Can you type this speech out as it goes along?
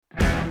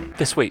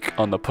This week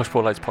on the Push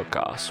Pull Legs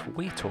podcast,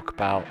 we talk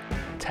about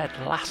Ted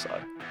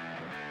Lasso,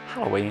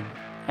 Halloween,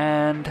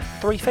 and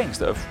three things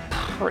that have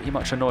pretty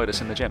much annoyed us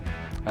in the gym.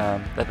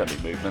 They're the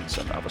new movements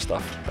and other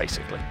stuff,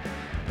 basically.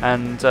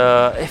 And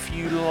if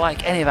you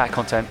like any of that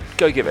content,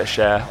 go give it a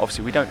share.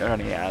 Obviously, we don't earn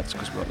any ads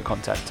because we want the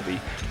content to be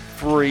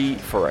free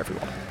for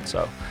everyone.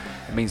 So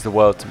it means the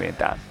world to me and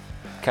Dan.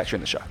 Catch you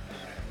in the show.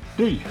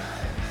 3,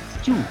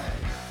 2,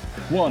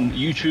 1.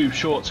 YouTube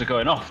shorts are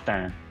going off,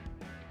 Dan.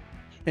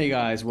 Hey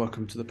guys,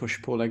 welcome to the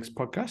Push Pull Legs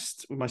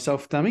podcast with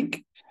myself,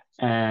 Damink.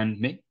 And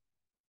me,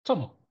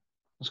 Tom.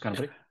 What's going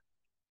on, buddy?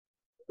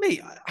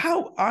 Me,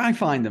 how I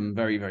find them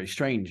very, very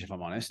strange, if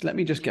I'm honest. Let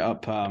me just get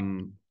up our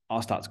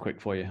stats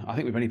quick for you. I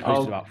think we've only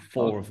posted about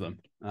four of them.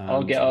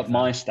 I'll get up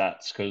my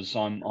stats because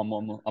I'm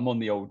on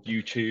the old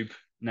YouTube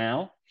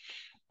now.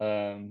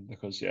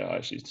 Because I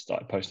actually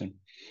started posting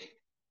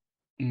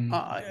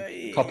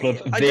a couple of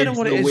vids I don't know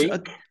what it is.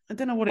 week. I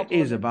don't know what it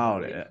is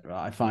about it.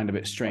 Right? I find a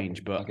bit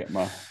strange, but I'll get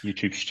my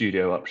YouTube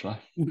studio up, shall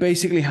we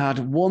basically had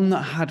one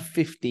that had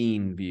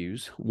 15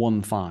 views,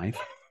 1.5.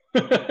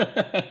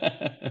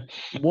 I?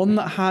 One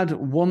that had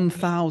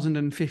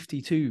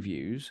 1,052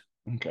 views.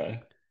 Okay.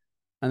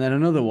 And then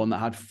another one that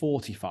had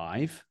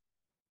 45.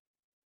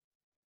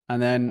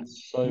 And then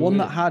one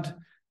that had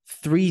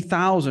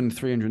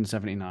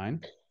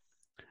 3,379.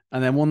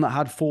 And then one that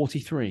had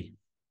 43.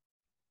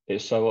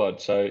 It's so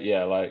odd. So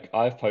yeah, like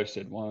I've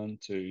posted 1,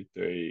 2,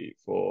 3,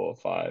 4,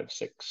 5,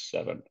 6,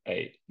 7,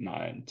 8,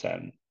 9,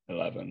 10,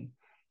 11,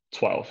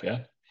 12. Yeah.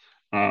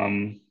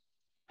 And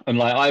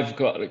like I've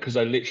got, because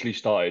I literally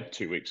started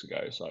 2 weeks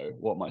ago. So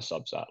what my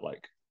subs at,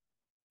 like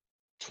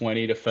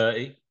 20 to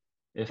 30,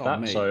 if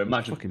that. Mate, so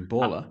imagine fucking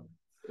baller.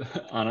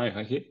 I know,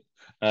 thank you.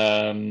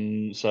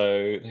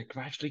 So they're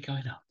gradually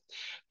going up.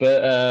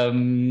 But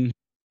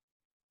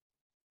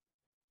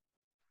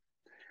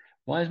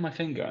why is my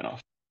thing going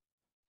off?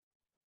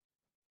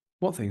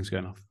 What thing's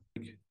going off?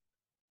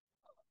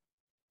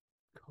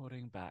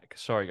 Recording back.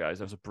 Sorry, guys,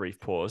 there was a brief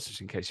pause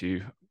just in case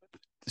you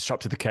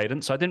disrupted the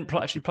cadence. I didn't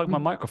actually plug my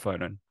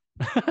microphone in.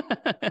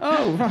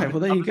 Oh, right.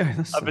 Well, there you go.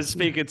 I've been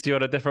speaking to you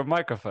on a different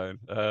microphone.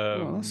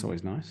 Well, that's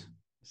always nice.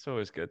 It's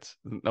always good.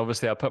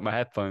 Obviously, I put my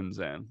headphones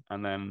in,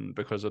 and then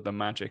because of the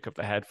magic of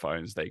the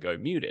headphones, they go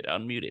muted,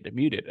 unmuted, and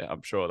muted.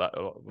 I'm sure that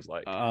was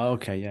like...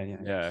 Okay,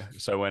 yeah.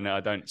 So when I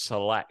don't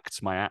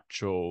select my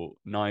actual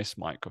nice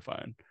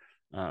microphone,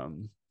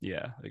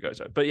 it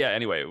goes. But yeah,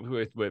 anyway,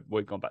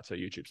 we've gone back to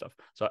YouTube stuff.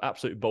 So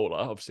absolute baller.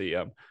 Obviously,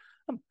 I'm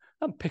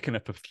picking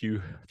up a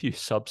few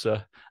subs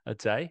a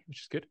day,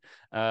 which is good.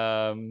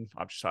 I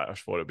just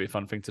thought it'd be a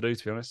fun thing to do,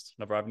 to be honest.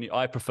 Another avenue.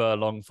 I prefer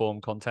long form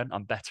content.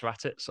 I'm better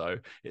at it, so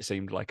it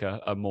seemed like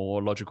a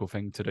more logical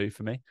thing to do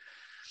for me,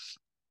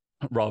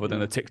 rather than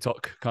the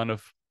TikTok kind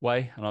of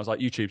way. And I was like,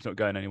 YouTube's not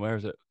going anywhere,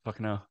 is it?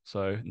 Fucking hell.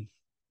 So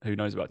who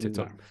knows about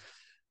TikTok? No.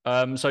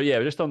 So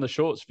yeah, just on the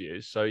shorts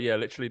views. So yeah,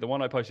 literally the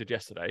one I posted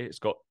yesterday, it's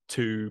got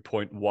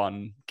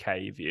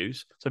 2.1k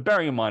views. So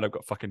bearing in mind, I've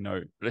got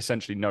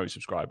essentially no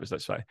subscribers,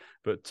 let's say,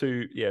 but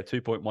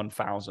 2.1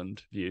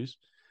 thousand views,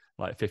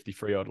 like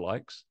 53 odd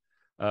likes.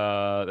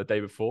 The day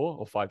before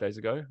or 5 days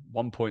ago,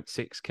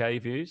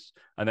 1.6k views,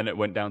 and then it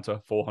went down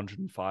to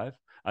 405,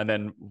 and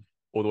then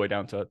all the way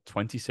down to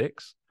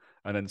 26,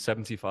 and then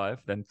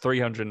 75, then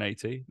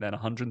 380, then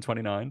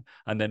 129,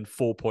 and then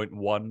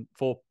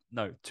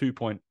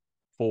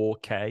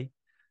 2.4k,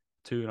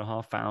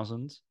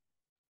 2,500.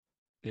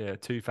 Yeah,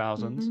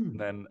 2,000,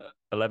 then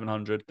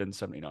 1,100, then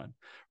 79.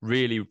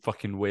 Really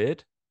fucking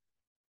weird.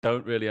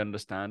 Don't really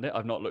understand it.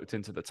 I've not looked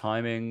into the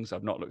timings.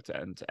 I've not looked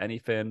into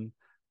anything.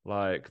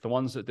 Like the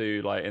ones that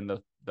do like in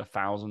the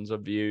thousands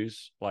of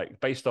views, like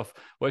based off,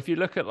 well, if you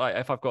look at like,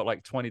 if I've got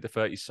like 20 to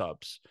 30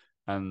 subs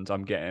and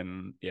I'm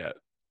getting,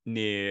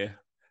 near,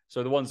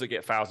 so the ones that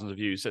get thousands of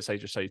views, let's say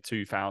just say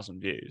 2,000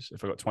 views.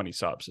 If I've got 20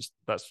 subs,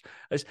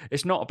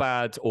 it's not a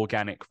bad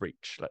organic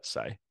reach, let's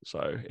say.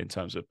 So in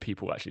terms of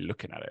people actually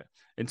looking at it,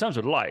 in terms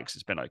of likes,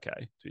 it's been okay,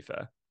 to be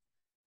fair.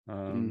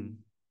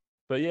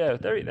 But yeah,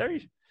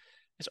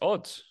 it's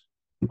odd.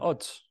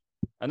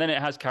 And then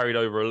it has carried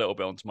over a little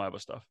bit onto my other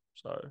stuff.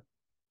 So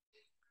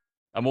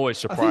I'm always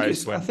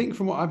surprised. I think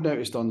from what I've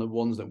noticed on the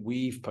ones that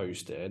we've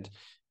posted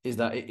is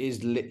that it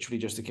is literally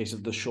just a case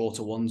of the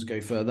shorter ones go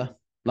further.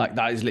 Like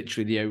that is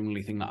literally the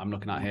only thing that I'm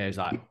looking at here is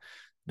like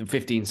the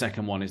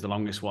 15-second one is the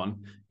longest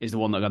one, is the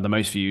one that got the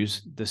most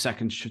views. The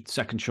second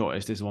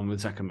shortest is the one with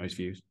the second most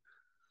views.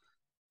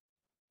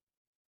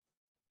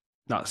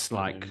 That's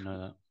like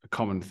a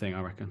common thing,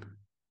 I reckon.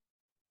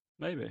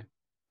 Maybe.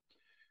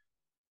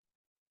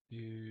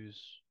 Views.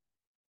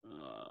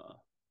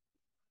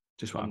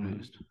 Just what I've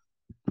noticed.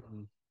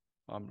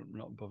 I'm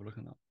not bothered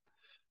looking at that.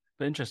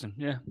 But interesting,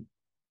 yeah.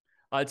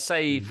 I'd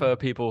say for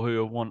people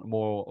who want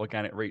more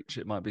organic reach,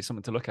 it might be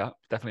something to look at.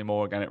 Definitely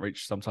more organic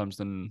reach sometimes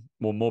than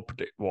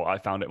I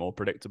found it more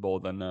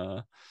predictable than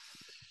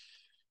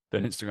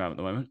Instagram at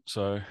the moment.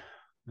 So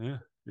yeah,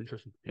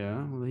 interesting.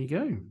 Yeah, well there you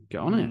go.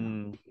 Get on it.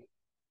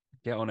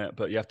 get on it,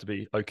 but you have to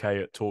be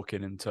okay at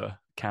talking into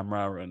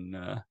camera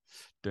and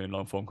doing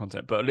long form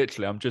content. But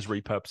literally, I'm just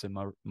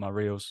repurposing my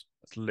reels.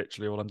 That's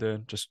literally all I'm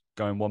doing. Just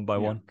going one by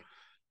one.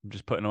 I'm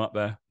just putting them up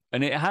there.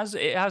 And it has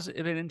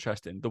been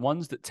interesting. The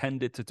ones that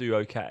tended to do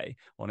okay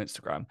on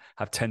Instagram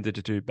have tended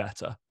to do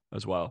better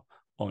as well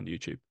on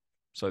YouTube.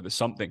 So there's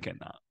something in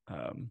that.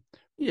 That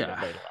they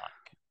like.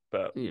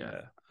 But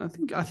yeah, I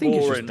think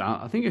it's just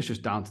down. I think it's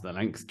just down to the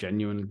length.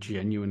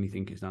 Genuinely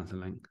think it's down to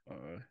the length.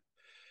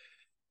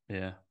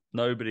 Yeah,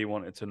 nobody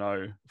wanted to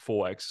know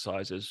 4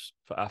 exercises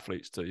for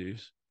athletes to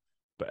use,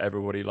 but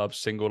everybody loves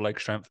single leg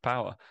strength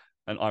power.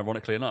 And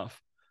ironically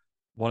enough,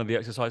 one of the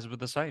exercises were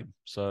the same.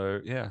 So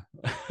yeah.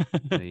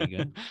 There you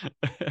go.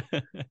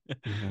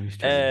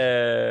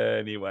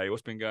 Anyway,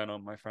 what's been going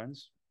on, my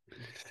friends?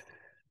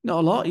 Not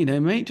a lot,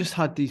 mate. Just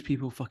had these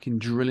people fucking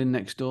drilling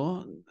next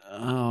door.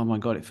 Oh my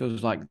God, it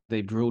feels like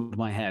they've drilled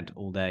my head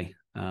all day.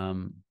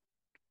 Been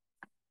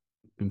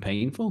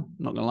painful,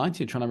 not gonna lie to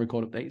you, trying to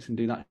record updates and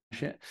do that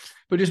shit.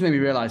 But it just made me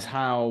realize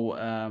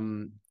how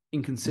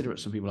inconsiderate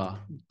some people are.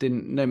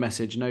 No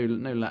message, no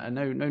letter,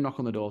 no knock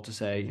on the door to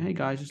say, hey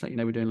guys, just let you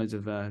know we're doing loads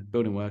of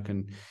building work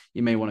and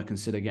you may want to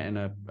consider getting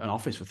an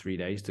office for 3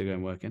 days to go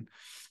and work in.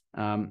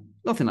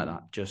 Nothing like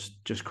that.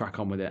 Just crack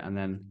on with it. And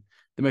then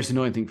the most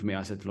annoying thing for me,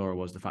 I said to Laura,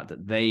 was the fact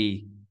that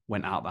they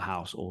went out the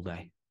house all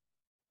day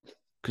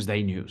because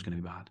they knew it was going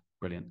to be bad.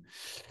 Brilliant.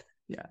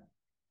 Yeah.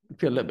 I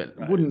feel a little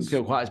bit, wouldn't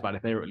feel quite as bad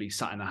if they were at least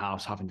sat in the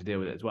house having to deal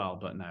with it as well.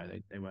 But no,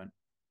 they weren't.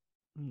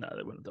 No,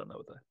 they wouldn't have done that,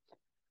 would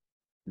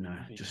they? No,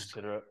 it just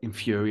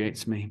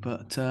infuriates me.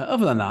 But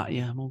other than that,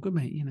 yeah, I'm all good,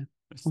 mate.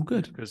 All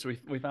good. Because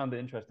we found it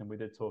interesting. We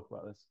did talk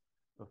about this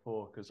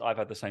before because I've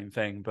had the same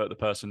thing, but the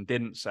person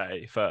didn't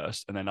say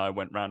first, and then I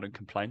went round and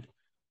complained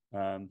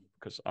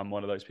because I'm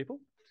one of those people.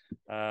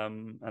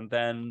 And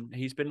then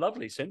he's been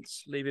lovely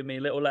since, leaving me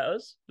little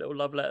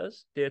love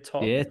letters. Dear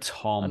Tom. Dear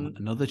Tom,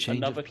 another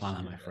change of plan,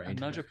 I'm afraid.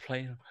 Another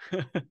plan.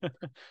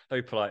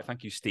 Very polite.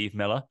 Thank you, Steve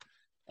Miller.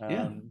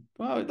 Yeah.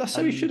 Well, that's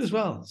so he should as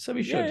well. So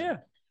he should. Yeah.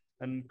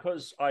 And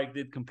because I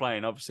did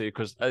complain, obviously,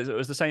 because it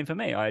was the same for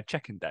me. I had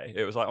check-in day.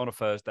 It was like on a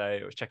Thursday,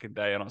 it was check-in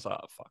day, and I was like,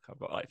 oh, fuck, I've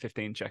got like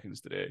 15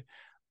 check-ins to do.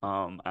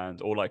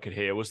 And all I could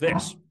hear was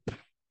this.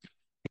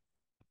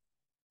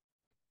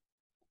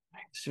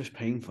 It's just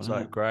painful. It's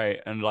like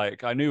great. And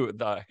like I knew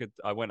that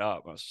I went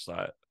up, I was just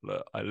like,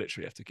 look, I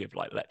literally have to give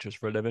like lectures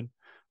for a living.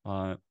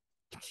 What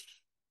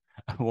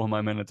am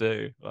I meant to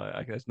do?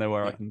 Like, there's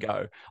nowhere I can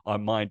go.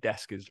 My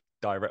desk is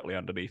directly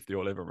underneath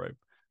your living room.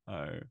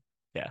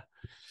 Yeah.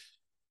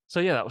 So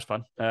yeah, that was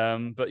fun.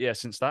 But yeah,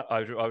 since that, I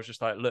was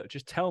just like, look,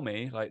 just tell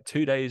me like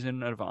 2 days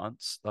in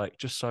advance, like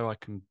just so I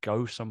can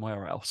go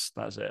somewhere else.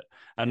 That's it.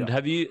 And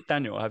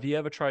Daniel, have you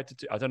ever tried to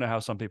do? I don't know how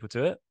some people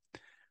do it.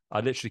 I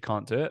literally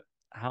can't do it.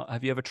 How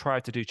have you ever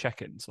tried to do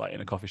check-ins like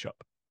in a coffee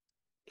shop?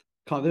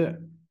 Can't do it.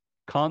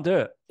 Can't do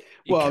it.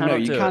 Well, no,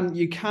 you can.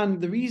 You can.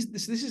 The reason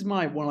this is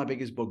one of my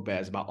biggest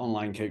bugbears about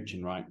online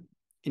coaching, right?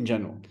 In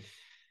general,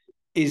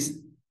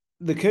 is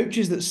the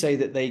coaches that say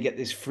that they get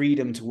this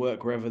freedom to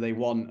work wherever they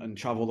want and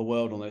travel the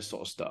world on this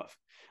sort of stuff.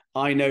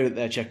 I know that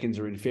their check-ins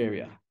are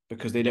inferior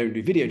because they don't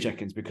do video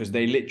check-ins, because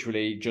they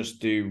literally just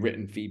do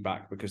written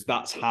feedback, because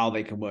that's how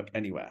they can work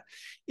anywhere.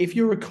 If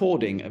you're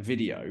recording a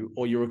video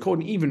or you're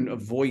recording even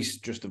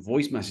just a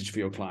voice message for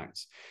your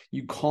clients,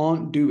 you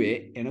can't do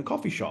it in a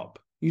coffee shop.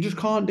 You just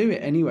can't do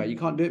it anywhere. You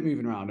can't do it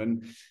moving around.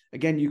 And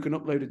again, you can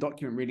upload a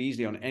document really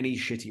easily on any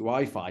shitty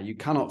Wi-Fi. You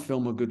cannot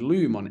film a good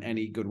Loom on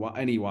any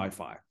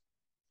Wi-Fi.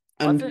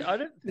 And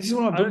this is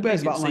one of my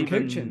bugbears about online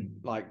coaching.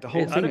 Like the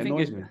whole thing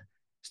annoys me.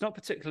 It's not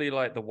particularly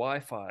like the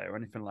Wi-Fi or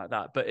anything like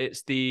that, but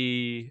it's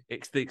the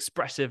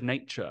expressive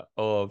nature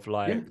of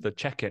like the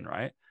check-in,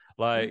 right?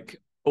 Like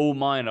all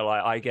mine are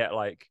like, I get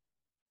like,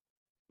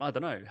 I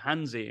don't know,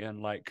 handsy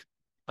and like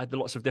I had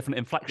lots of different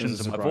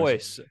inflections in my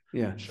voice.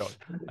 Yeah. Shock.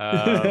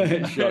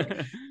 Shock.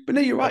 But no,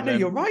 you're right. No,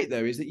 you're right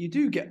though, is that you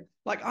do get,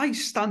 like, I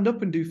stand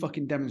up and do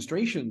fucking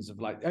demonstrations of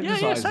like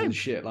exercises and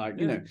shit, like,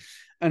 you know,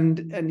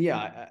 and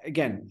yeah,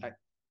 again,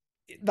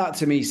 that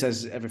to me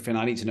says everything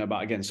I need to know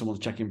about, again, someone's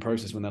check-in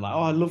process when they're like,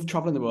 oh, I love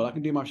traveling the world, I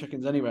can do my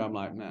check-ins anywhere. I'm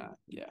like, nah,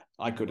 yeah,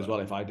 I could as well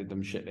if I did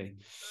them shitly.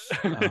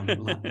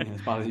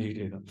 As bad as you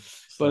do them.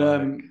 But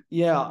and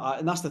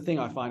that's the thing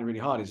I find really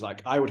hard is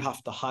like I would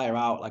have to hire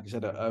out, like I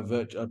said,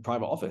 a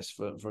private office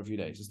for a few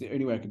days. It's the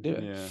only way I could do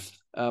it.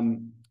 Yeah.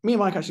 Me and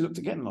Mike actually looked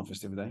at getting an office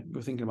the other day. We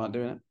were thinking about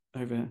doing it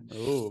over here.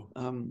 Ooh.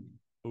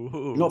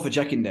 Not for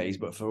check-in days,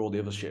 but for all the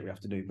other shit we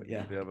have to do. But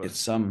yeah,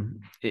 it's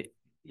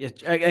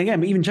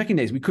again, even check-in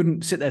days, we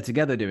couldn't sit there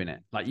together doing it.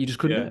 Like you just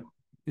couldn't do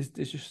it.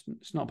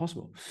 It's not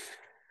possible.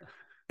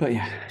 But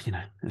yeah, you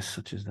know, it's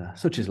such is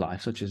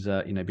life, such as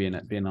you know, being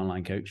an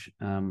online coach.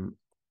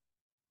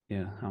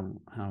 Yeah,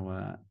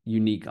 how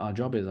unique our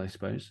job is, I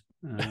suppose.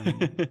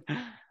 It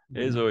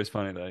is always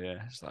funny though.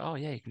 Yeah, it's like, oh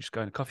yeah, you can just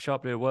go in a coffee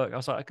shop, do work. I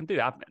was like, I can do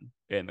admin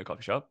in the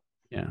coffee shop.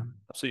 Yeah,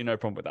 absolutely no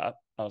problem with that.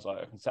 I was like,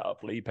 I can set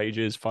up lead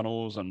pages,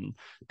 funnels, and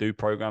do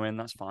programming.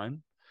 That's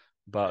fine.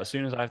 But as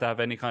soon as I have to have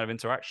any kind of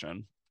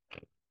interaction,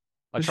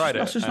 I tried it.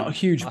 That's just not a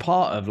huge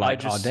part of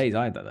like our just- days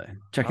either, though.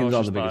 Check-ins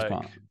are the biggest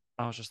part.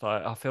 I was just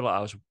like, I feel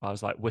like I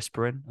was like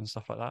whispering and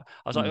stuff like that.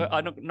 I was like,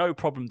 I don't no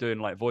problem doing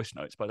like voice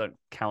notes, but I don't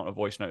count a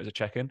voice note as a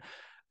check-in.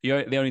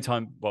 The only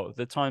time, well,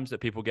 the times that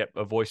people get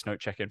a voice note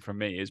check-in from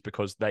me is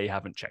because they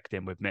haven't checked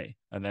in with me,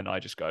 and then I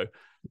just go,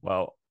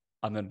 well,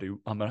 I'm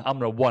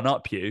gonna one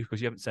up you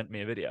because you haven't sent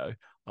me a video.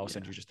 I'll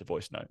send you just a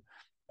voice note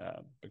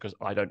because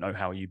I don't know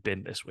how you've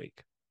been this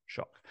week.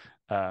 Shock.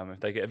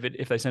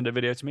 If they send a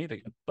video to me, they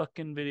get a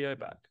fucking video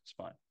back. It's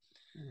fine.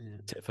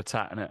 Tit for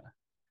tat, innit?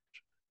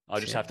 I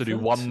just have to do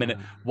 1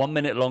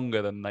 minute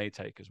longer than they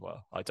take as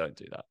well. I don't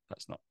do that.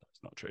 That's not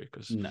true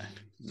because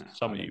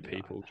some of you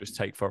people just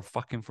take for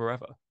fucking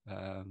forever.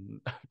 All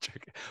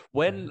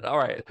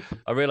right,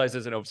 I realize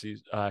there's an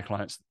obviously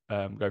clients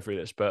go through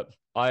this, but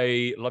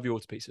I love you all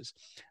to pieces.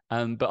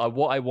 But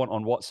what I want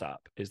on WhatsApp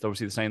is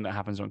obviously the same that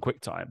happens on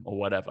QuickTime or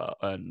whatever,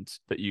 and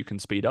that you can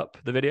speed up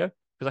the video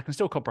because I can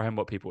still comprehend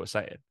what people are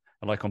saying.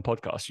 And like on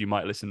podcasts, you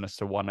might listen to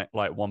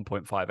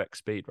 1.5x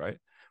speed, right?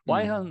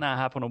 Why hasn't that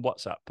happened on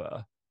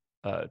WhatsApp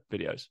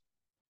videos?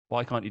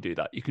 Why can't you do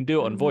that? You can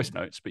do it on voice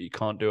notes, but you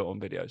can't do it on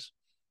videos.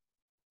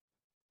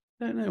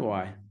 Don't know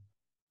why.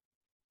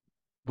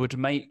 Would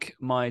make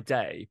my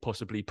day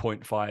possibly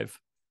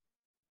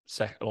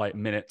 0.5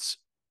 minutes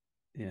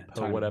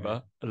or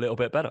whatever a little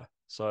bit better.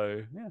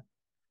 So yeah.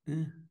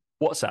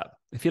 WhatsApp,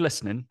 if you're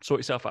listening, sort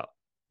yourself out.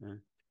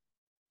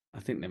 I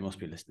think they must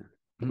be listening.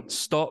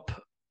 Stop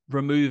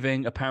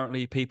removing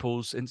apparently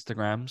people's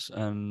Instagrams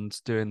and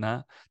doing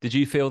that. Did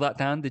you feel that,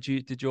 Dan?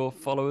 Did your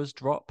followers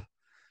drop?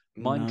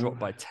 Mine dropped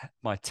by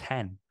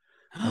 10,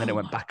 and then it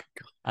went back,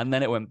 and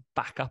then it went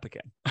back up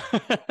again.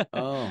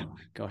 Oh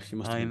my gosh, you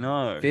must have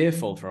been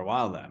fearful for a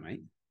while there,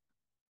 mate.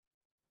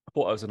 I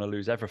thought I was going to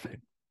lose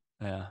everything.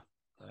 Yeah.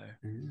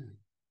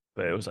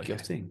 But it was okay.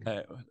 Gutting.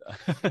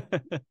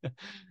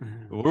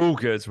 We're all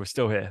good. We're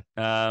still here.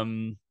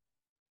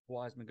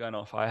 What has been going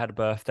off? I had a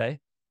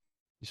birthday.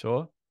 You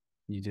saw?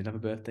 You did have a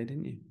birthday,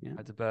 didn't you? Yeah. I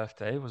had a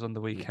birthday. It was on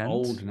the weekend. You're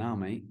old now,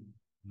 mate.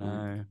 No.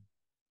 I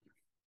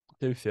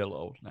do feel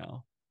old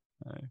now.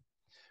 No.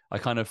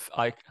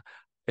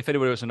 If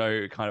anybody wants to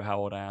know kind of how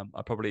old I am,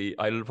 I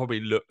probably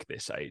look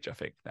this age, I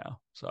think now.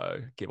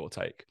 So give or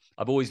take.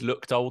 I've always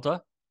looked older,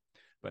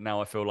 but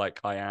now I feel like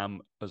I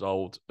am as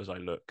old as I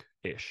look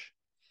ish.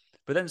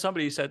 But then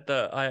somebody said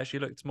that I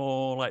actually looked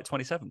more like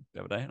 27 the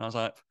other day, and I was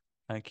like,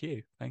 thank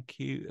you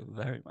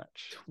very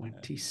much.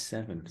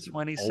 27.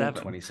 27. Old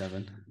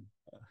 27.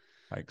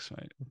 Thanks,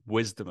 mate.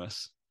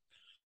 Wisdomous.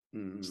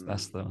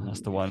 That's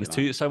the one.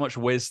 There's so much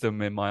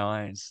wisdom in my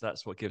eyes.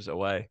 That's what gives it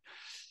away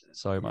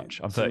so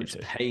much. I'm 32.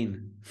 Much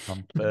pain.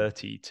 I'm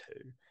 32.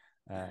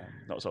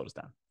 Not as old as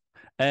Dan.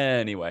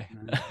 Anyway.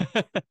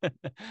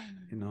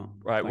 You're not.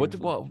 Right. What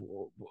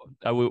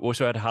we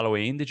also had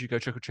Halloween. Did you go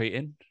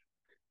trick-or-treating?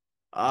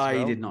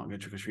 I did not go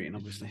trick-or-treating,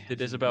 obviously.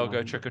 Did Isabel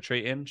go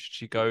trick-or-treating?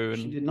 She go and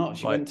she did not.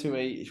 She went to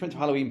a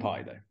Halloween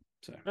party though.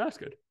 So that's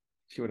good.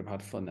 She would have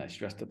had fun there. She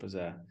dressed up as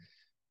a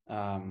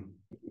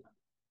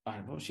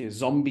what was she, a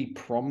zombie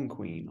prom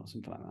queen or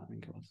something like that, I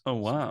think it was. Oh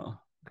wow.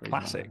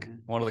 Classic. Yeah.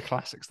 One of the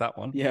classics, that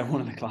one. Yeah,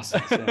 one of the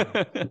classics.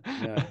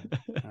 Yeah.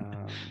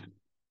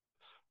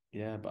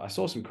 Yeah, but I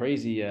saw some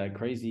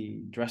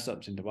crazy dress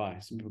ups in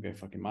Dubai. Some people go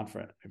fucking mad for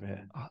it over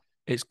here.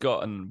 It's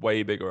gotten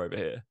way bigger over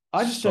here.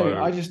 I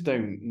just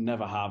don't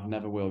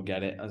never will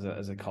get it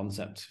as a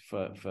concept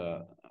for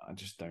I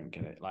just don't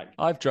get it. Like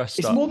I've dressed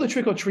it's up. more the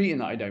trick or treating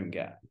that I don't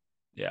get.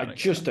 Yeah, I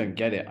just don't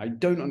get it. I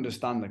don't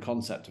understand the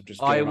concept of just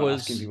going around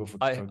asking people for.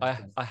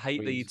 I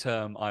hate the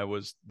term. I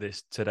was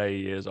today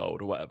years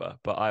old or whatever,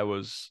 but I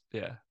was.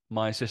 Yeah,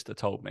 my sister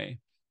told me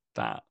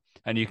that,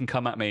 and you can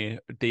come at me,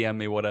 DM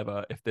me,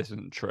 whatever, if this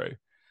isn't true.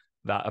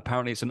 That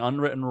apparently it's an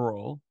unwritten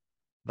rule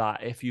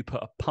that if you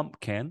put a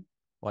pumpkin,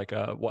 like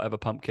a whatever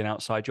pumpkin,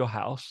 outside your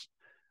house,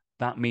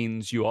 that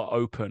means you are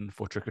open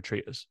for trick or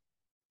treaters.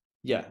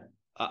 Yeah.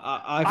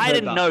 I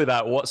didn't know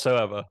that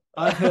whatsoever.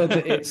 I've heard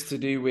that it's to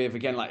do with,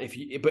 again, like if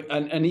you, but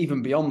and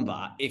even beyond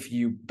that, if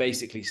you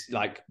basically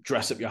like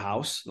dress up your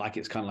house, like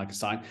it's kind of like a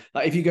sign.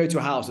 Like if you go to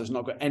a house that's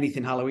not got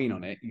anything Halloween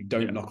on it, you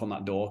don't knock on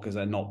that door because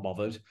they're not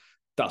bothered.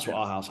 That's what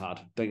our house had.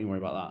 Don't you worry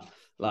about that.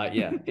 Like,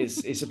 yeah,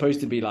 it's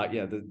supposed to be like,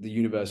 yeah, the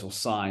universal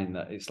sign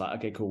that it's like,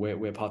 okay, cool,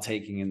 we're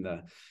partaking in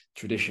the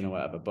tradition or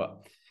whatever.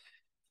 But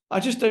I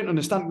just don't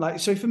understand.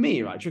 Like, so for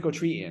me, right, trick or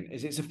treating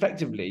it's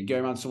effectively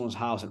going around someone's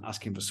house and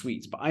asking for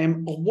sweets. But I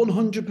am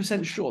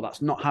 100% sure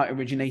that's not how it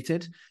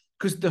originated,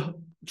 because the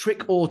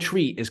trick or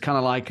treat is kind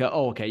of like,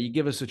 okay, you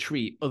give us a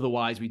treat,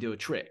 otherwise we do a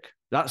trick.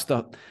 That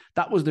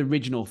was the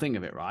original thing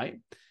of it, right?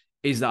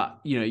 Is that,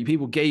 you know,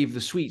 people gave the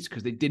sweets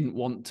because they didn't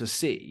want to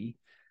see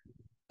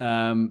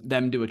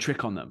them do a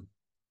trick on them,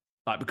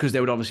 like because they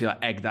would obviously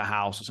like egg their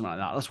house or something like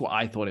that. That's what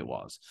I thought it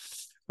was,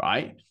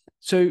 right?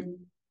 So.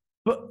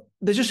 But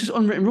there's just this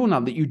unwritten rule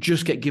now that you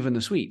just get given the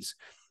sweets.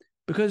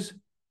 Because,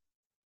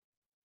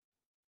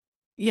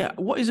 yeah,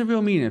 what is the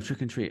real meaning of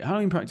trick and treat?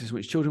 Halloween practice in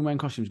which children wearing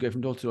costumes go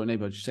from door to door in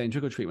neighborhoods saying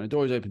trick or treat when a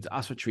door is open to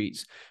ask for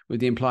treats with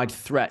the implied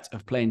threat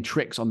of playing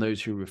tricks on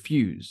those who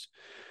refuse.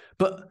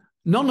 But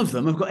None of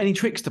them have got any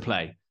tricks to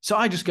play. So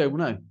I just go,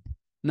 well,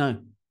 no.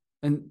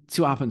 And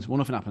see what happens. Well,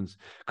 nothing happens.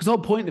 Because the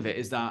whole point of it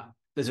is that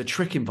there's a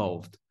trick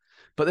involved,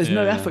 but there's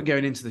no effort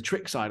going into the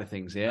trick side of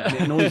things here. And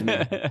it annoys me.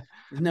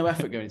 There's no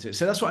effort going into it.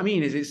 So that's what I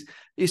mean is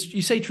it's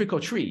you say trick or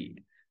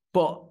treat,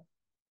 but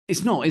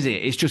it's not, is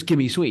it? It's just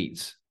gimme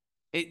sweets.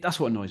 That's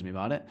what annoys me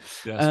about it.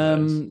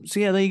 So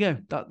yeah, there you go.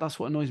 That's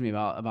what annoys me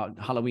about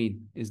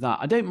Halloween is that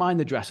I don't mind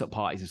the dress up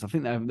parties. I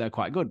think they're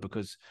quite good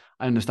because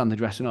I understand the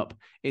dressing up.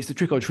 It's the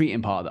trick or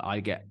treating part that I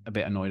get a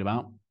bit annoyed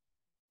about.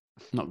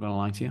 Not gonna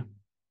lie to you.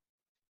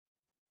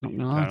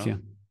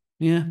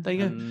 Yeah, there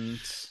you go.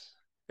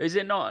 Is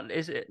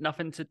it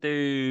nothing to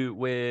do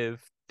with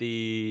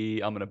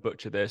I'm gonna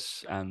butcher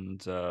this, and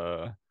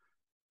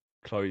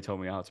Chloe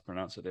told me how to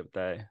pronounce it the other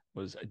day,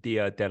 was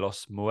Dia de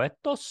los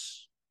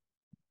Muertos?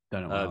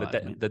 Don't know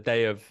the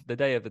Day of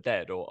the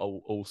Dead, or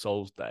All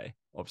Souls Day,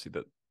 obviously,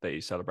 that they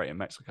celebrate in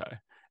Mexico.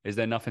 Is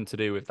there nothing to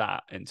do with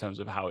that in terms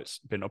of how it's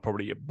been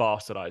probably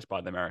bastardized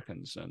by the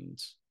Americans, and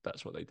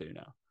that's what they do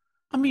now?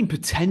 I mean,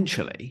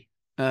 potentially.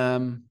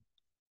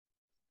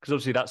 Because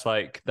obviously that's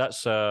like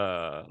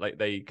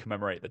they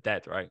commemorate the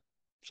dead, right?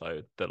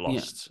 So the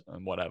lost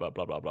and whatever,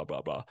 blah blah blah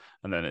blah blah,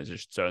 and then it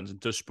just turns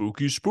into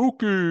spooky,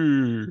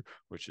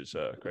 which is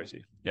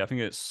crazy. Yeah, I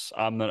think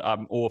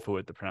I'm awful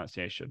with the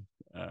pronunciation,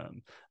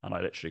 and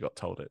I literally got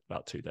told it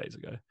about 2 days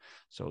ago.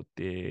 So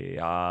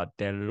Dia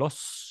de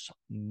los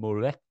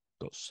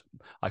Muertos.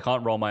 I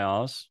can't roll my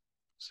R's.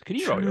 So can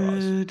you roll your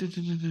R's?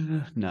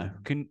 No.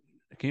 Can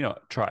you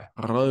not try?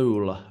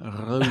 Roll. No,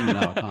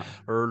 I can't.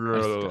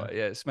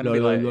 Yeah, it's meant to be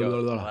like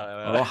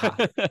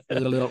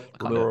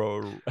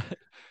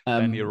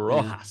Danny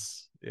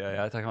Rojas.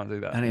 Yeah, I can't do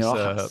that. Danny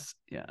Rojas.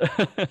 Yeah.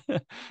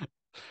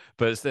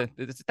 But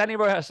it's Danny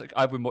Rojas.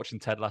 I've been watching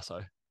Ted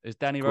Lasso. Is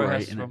Danny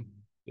Rojas from?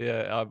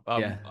 Yeah,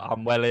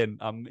 I'm well in.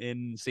 I'm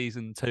in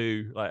season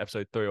 2, like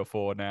episode 3 or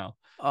 4 now.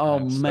 Oh,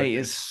 mate,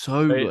 it's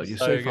so good. You're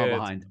so far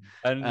behind.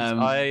 And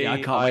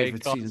I can't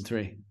wait for season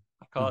 3.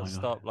 I can't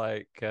stop.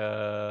 Like,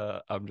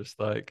 I'm just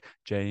like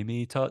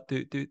Jamie. Jamie.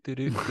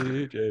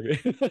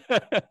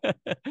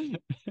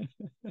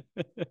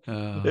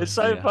 It's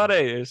so funny.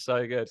 It's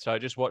so good. So I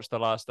just watched the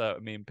last.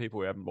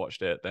 People who haven't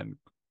watched it, then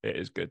it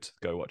is good to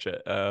go watch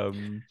it.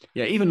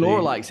 Yeah, even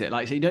Laura likes it.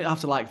 Like, so you don't have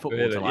to like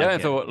football to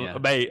like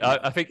it. Mate,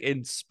 I think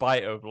in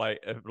spite of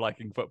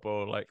liking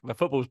football, like the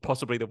football's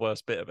possibly the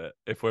worst bit of it.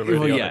 If we're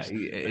really honest,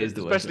 it is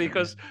the worst. Especially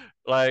because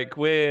I've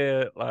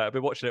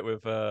been watching it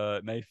with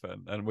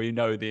Nathan, and we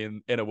know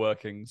the inner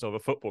workings of a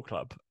football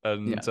club,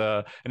 and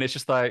it's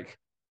just like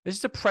this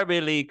is a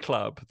Premier League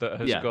club that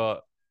has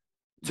got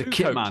the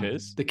kit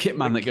coaches, the kit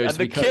man that goes to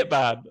the kit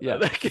man. Yeah,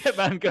 the kit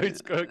man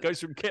goes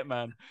from kit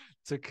man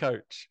to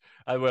coach,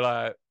 and we're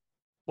like,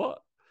 what?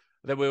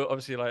 Then we're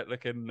obviously like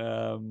looking.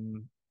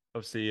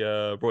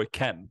 Roy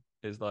Kent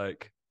is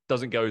like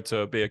doesn't go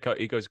to be a coach.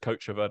 He goes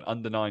coach of an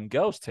under-9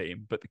 girls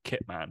team, but the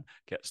kit man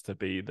gets to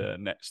be the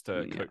next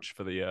coach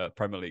for the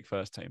Premier League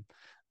first team.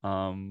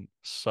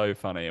 So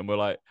funny, and we're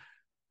like,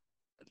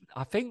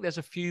 I think there's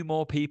a few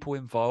more people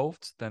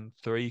involved than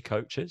 3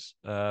 coaches,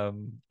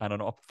 and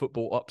an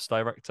football ops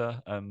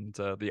director and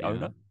the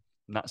owner,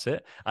 and that's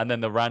it. And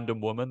then the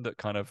random woman that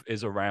kind of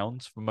is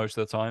around for most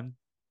of the time,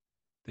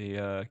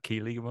 the key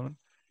league woman.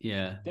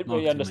 Yeah, didn't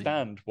really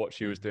understand what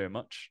she was doing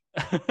much.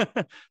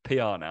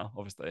 PR now,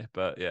 obviously,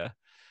 but yeah,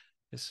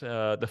 it's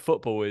the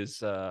football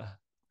is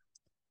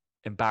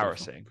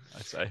embarrassing,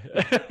 I'd say.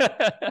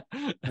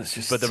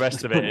 But the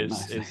rest of it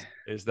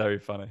is very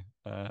funny.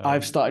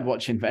 I've started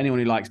watching, for anyone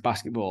who likes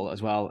basketball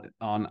as well,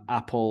 on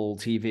Apple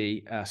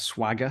TV,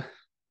 Swagger.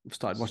 I've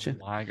started watching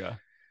Swagger.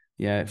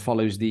 Yeah, it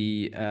follows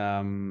the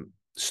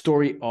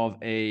story of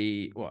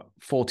a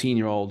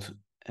 14-year-old.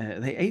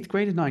 They 8th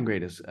graders, 9th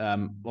graders.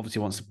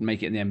 Obviously wants to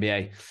make it in the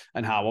NBA,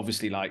 and how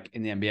obviously like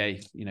in the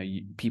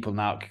NBA, people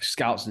now,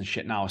 scouts and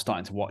shit now are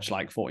starting to watch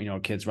like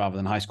 14-year-old kids rather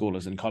than high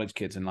schoolers and college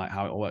kids, and like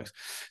how it all works.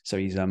 So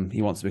he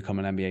wants to become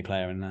an NBA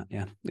player, and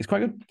it's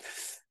quite good.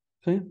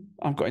 So yeah,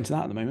 I've got into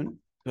that at the moment.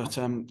 But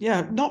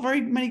not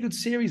very many good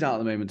series out at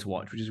the moment to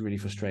watch, which is really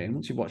frustrating.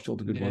 Once you've watched all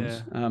the good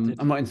ones, I'm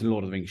not into the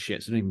Lord of the Rings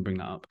shit, so don't even bring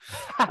that up.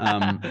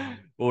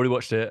 Already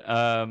watched it.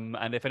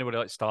 And if anybody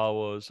likes Star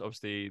Wars,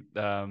 obviously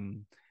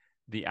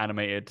the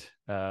animated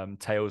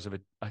Tales of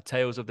the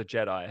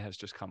Jedi has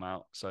just come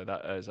out. So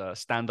that is a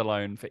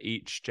standalone for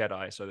each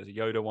Jedi. So there's a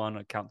Yoda one,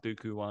 a Count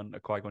Dooku one, a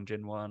Qui-Gon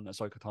Jinn one, a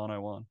Ahsoka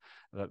Tano one.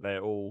 That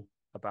they're all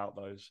about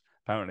those.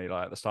 Apparently,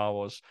 like the Star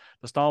Wars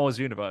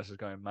universe is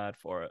going mad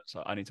for it.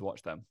 So I need to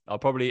watch them. I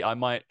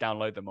might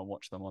download them and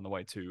watch them on the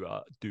way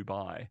to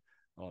Dubai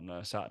on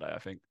Saturday, I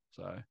think.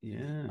 So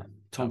yeah,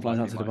 Tom flies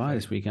out to Dubai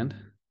this weekend.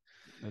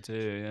 I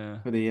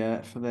do,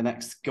 yeah. For the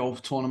next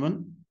golf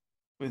tournament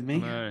with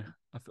me.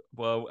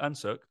 And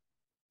Suk.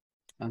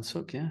 And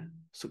Suk, yeah.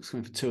 Suk's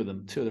coming for two of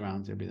the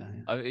rounds. He'll be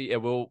there. Yeah.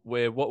 What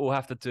we'll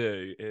have to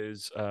do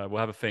is we'll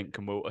have a think,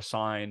 and we'll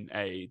assign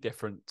a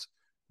different,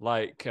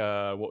 like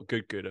what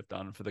Good have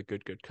done for the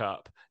Good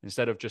Cup,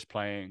 instead of just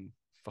playing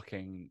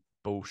fucking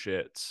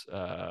bullshit.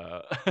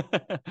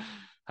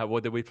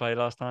 What did we play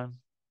last time?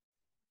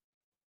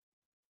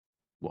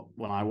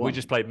 when I won? We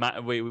just played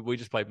we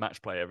just played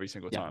match play every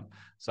single time.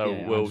 So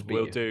we'll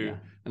do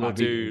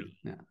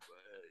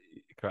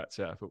correct.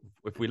 Yeah.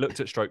 If we looked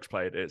at strokes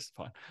played, it's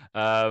fine.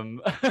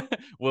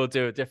 We'll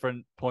do a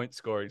different point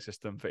scoring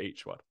system for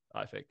each one,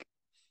 I think.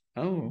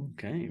 Oh,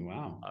 okay.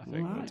 Wow. I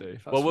think we'll do.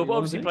 Well, we'll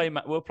obviously play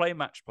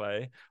match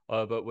play,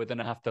 but we're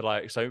gonna have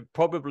to so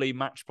probably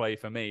match play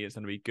for me is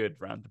gonna be good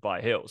around the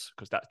Dubai Hills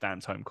because that's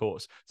Dan's home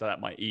course, so that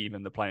might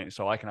even the playing.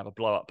 So I can have a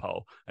blow up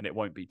hole and it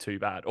won't be too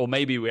bad. Or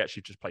maybe we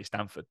actually just play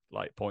Stanford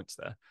points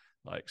there,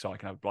 so I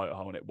can have a blow up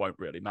hole and it won't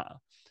really matter.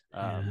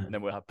 And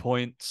then we'll have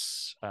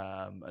points,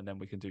 and then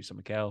we can do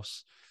something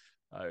else.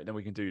 Then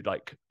we can do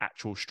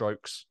actual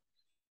strokes.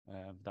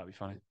 That'd be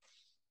funny.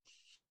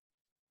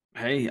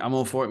 Hey, I'm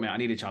all for it, mate. I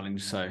need a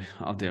challenge, so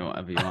I'll do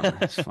whatever you want.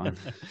 It's fine.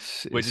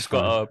 We just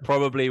got to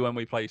probably when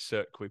we play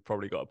Sook, we've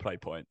probably got to play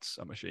points.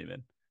 I'm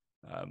assuming,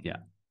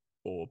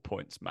 or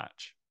points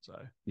match. So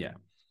yeah,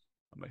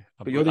 but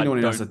you're the only one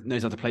who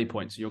knows how to play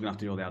points. So you're gonna have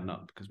to do all the adding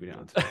up because we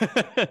don't have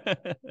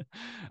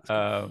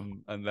to.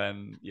 And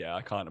then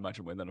I can't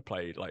imagine we're gonna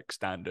play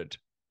standard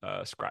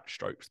scratch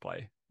strokes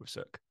play with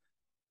Sook.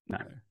 No,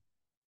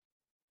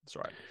 that's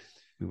right.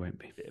 We won't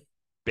be.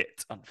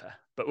 Bit unfair,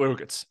 but we're all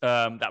good.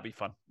 That'd be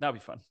fun.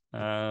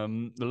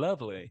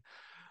 Lovely.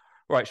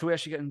 Right, shall we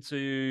actually get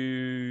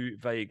into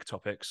vague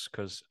topics?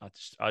 Because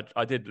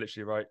I did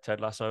literally write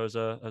Ted Lasso as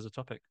a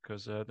topic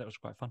because that was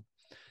quite fun.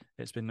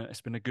 It's been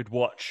a good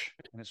watch.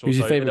 And it's who's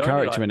your favorite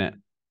character in it?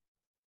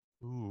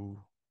 Ooh,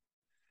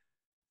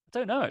 I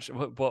don't know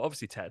actually. Well,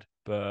 obviously Ted,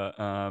 but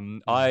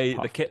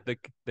the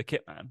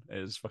Kit Man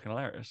is fucking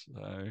hilarious.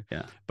 So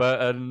yeah,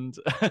 but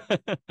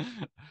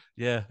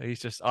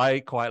he's just I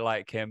quite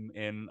like him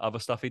in other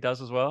stuff he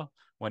does as well.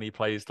 When he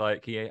plays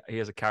he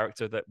has a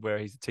character where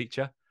he's a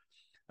teacher,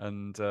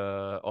 and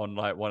on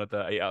one of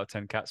the 8 out of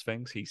 10 Cats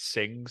things, he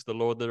sings the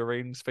Lord of the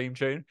Rings theme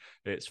tune.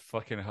 It's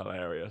fucking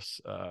hilarious.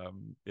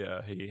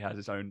 He has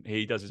his own.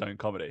 He does his own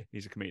comedy.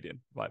 He's a comedian,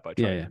 by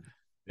trade.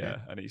 Yeah,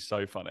 and he's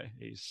so funny.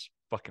 He's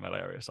fucking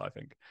hilarious, I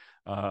think.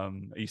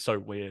 He's so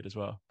weird as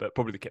well, but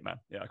probably the Kit Man.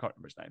 Yeah, I can't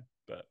remember his name,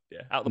 but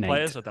out of the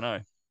players, I don't know.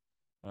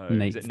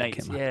 Nate, is it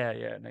Nate?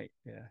 Yeah, Nate.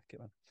 Yeah,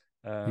 Kit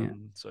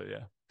Man. So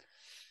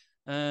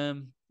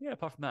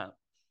apart from that,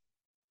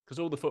 because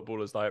all the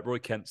footballers Roy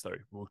Kent's though.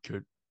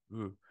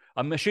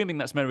 I'm assuming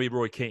that's meant to be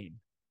Roy Keane.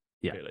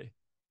 Yeah, really.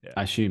 Yeah,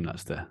 I assume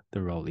that's the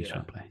role he's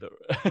trying to play.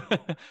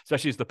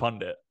 Especially as the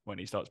pundit when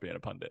he starts being a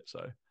pundit.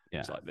 So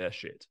it's they're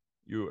shit.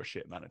 You're a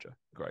shit manager.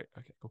 Great.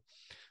 Okay, cool.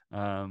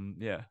 And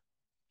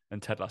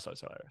Ted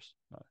Lasso's hilarious.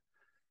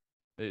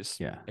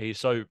 He's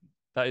so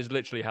that is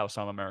literally how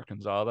some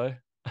Americans are though,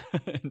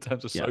 in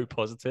terms of so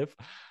positive.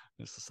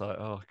 It's just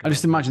I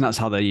just imagine that's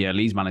how the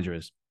Leeds manager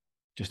is.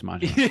 Just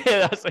imagine.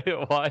 That's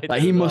why.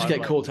 He must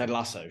get called Ted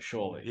Lasso,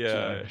 surely.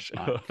 Yeah,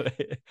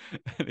 surely.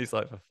 And he's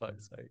for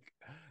fuck's sake.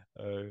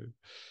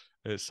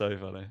 It's so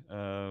funny.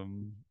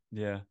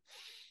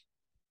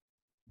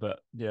 But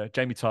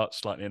Jamie Tartt's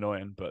slightly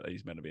annoying, but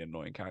he's meant to be an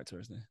annoying character,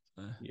 isn't he?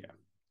 Yeah.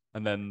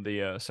 And then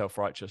the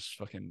self-righteous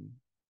fucking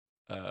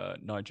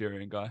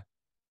Nigerian guy.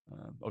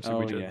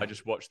 Obviously, I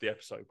just watched the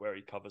episode where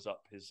he covers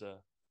up his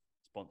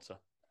sponsor.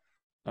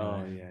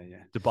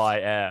 Dubai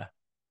Air.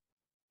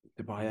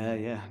 Dubai Air,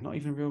 yeah. Not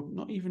even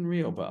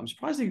real, but I'm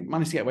surprised they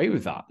managed to get away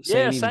with that.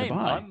 Same.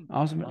 Dubai.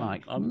 I was a bit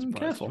I'm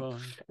careful. Well.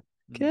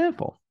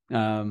 Careful.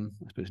 I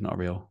suppose it's not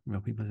real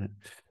people, is it?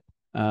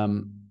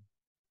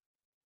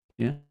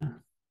 Yeah.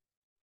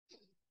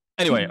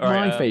 Anyway,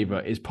 my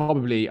favorite is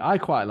probably I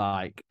quite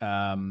like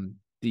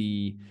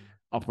the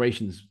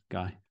operations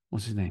guy.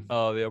 What's his name?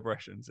 Oh, the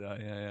operations.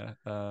 Yeah.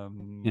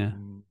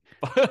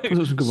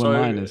 Those some good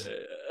one-liners.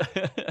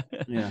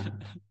 Yeah.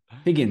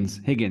 Higgins.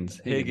 That's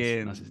his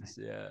name.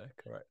 Yeah,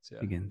 correct. Yeah.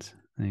 Higgins.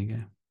 There you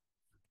go.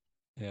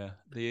 Yeah.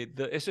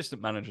 The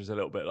assistant manager is a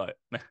little bit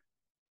meh,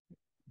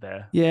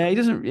 there. Yeah, he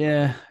doesn't.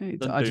 Yeah,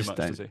 I just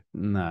don't. Does he?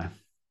 No.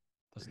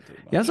 Doesn't do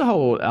much. He has a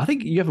whole. I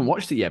think you haven't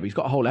watched it yet, but he's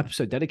got a whole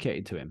episode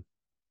dedicated to him.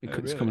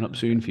 It's coming up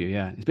soon for you.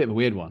 Yeah, it's a bit of a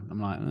weird one. I'm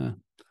like, a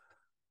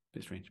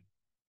bit strange.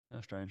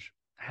 How strange.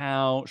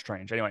 How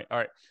strange. Anyway, all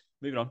right,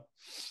 moving on.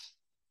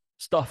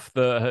 Stuff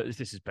that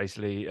this is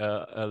basically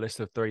a list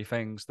of 3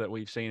 things that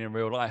we've seen in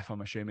real life.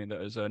 I'm assuming that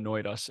has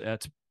annoyed us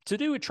to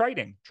do with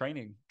training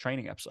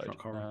episode.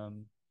 Shock horror.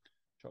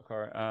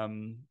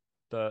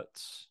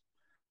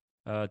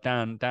 That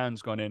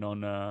Dan's gone in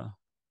on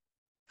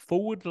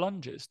forward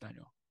lunges.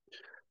 Daniel.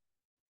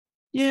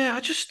 Yeah, I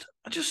just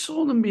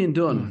saw them being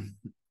done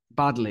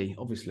badly,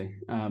 obviously.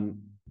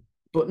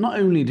 But not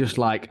only just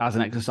as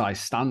an exercise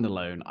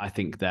standalone, I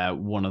think they're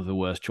one of the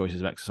worst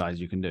choices of exercise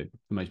you can do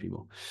for most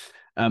people.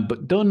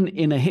 But done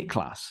in a HIIT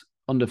class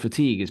under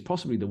fatigue is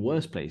possibly the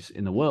worst place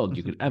in the world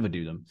you could ever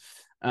do them.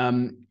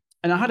 And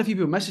I had a few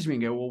people message me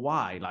and go, well,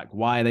 why?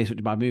 Why are they such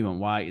a bad movement?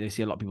 Why they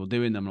see a lot of people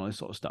doing them and all this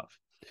sort of stuff.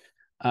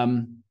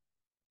 So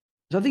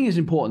I think it's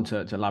important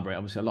to elaborate.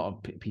 Obviously, a lot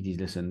of PTs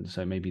listen,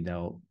 so maybe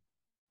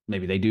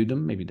they do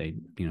them, maybe they,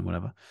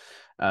 whatever.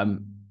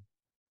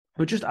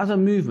 But just as a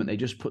movement, they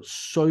just put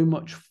so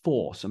much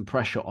force and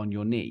pressure on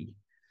your knee.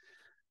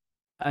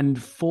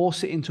 and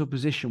force it into a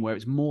position where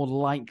it's more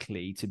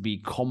likely to be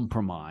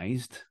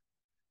compromised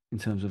in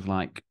terms of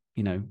like,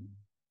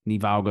 knee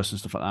valgus and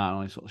stuff like that, and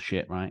all this sort of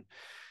shit, right?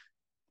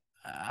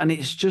 And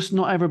it's just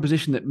not ever a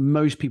position that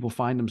most people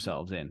find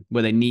themselves in,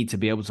 where they need to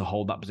be able to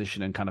hold that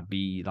position and kind of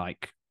be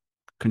like,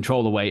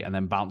 control the weight and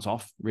then bounce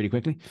off really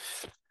quickly.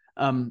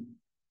 And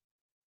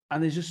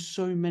there's just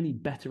so many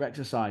better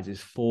exercises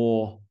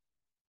for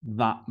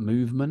that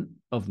movement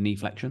of knee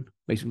flexion,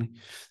 basically.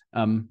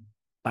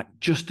 Like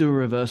just do a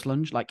reverse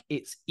lunge. Like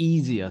it's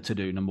easier to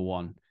do, number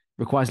one,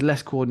 requires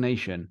less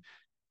coordination,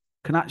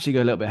 can actually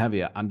go a little bit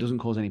heavier and doesn't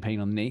cause any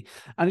pain on the knee.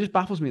 And it just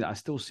baffles me that I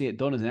still see it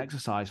done as an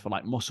exercise for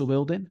like muscle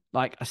building.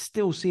 Like I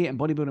still see it in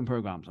bodybuilding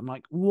programs. I'm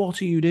like,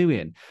 what are you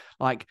doing?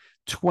 Like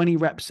 20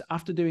 reps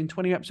after doing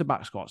 20 reps of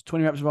back squats,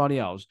 20 reps of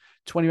RDLs,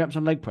 20 reps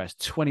on leg press,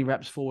 20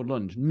 reps forward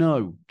lunge.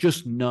 No,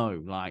 just no.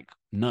 Like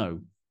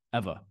no,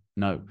 ever.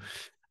 No.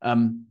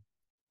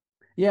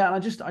 Yeah, I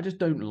just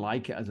don't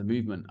like it as a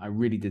movement. I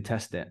really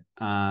detest it.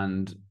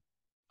 And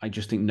I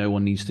just think no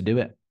one needs to do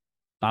it.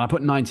 And I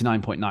put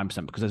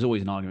 99.9% because there's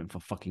always an argument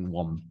for fucking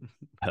one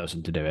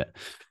person to do it.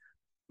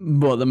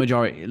 But the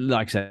majority,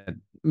 like I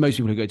said, most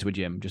people who go to a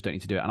gym just don't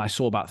need to do it. And I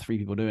saw about 3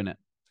 people doing it.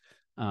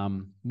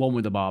 One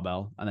with a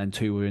barbell, and then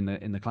 2 were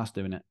in the class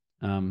doing it.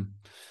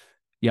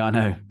 Yeah, I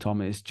know,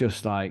 Tom. It's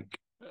just like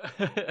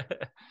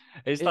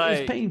it's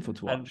painful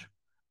to watch.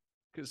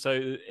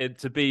 So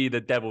to be the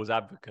devil's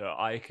advocate,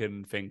 I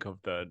can think of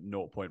the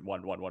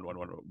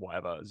 0.1111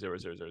 whatever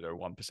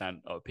 0.0001%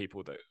 of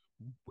people that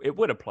it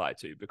would apply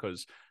to,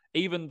 because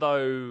even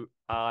though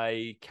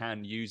I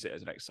can use it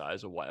as an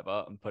exercise or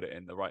whatever and put it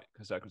in the right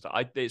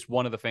circumstance, it's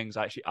one of the things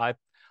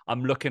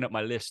I'm looking at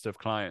my list of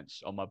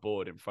clients on my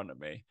board in front of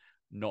me.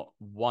 Not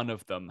one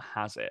of them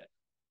has it.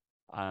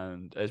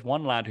 And there's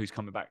one lad who's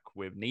coming back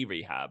with knee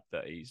rehab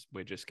that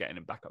we're just getting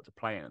him back up to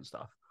playing and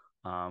stuff.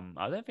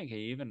 I don't think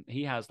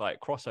he has like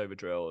crossover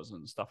drills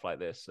and stuff like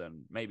this,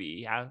 and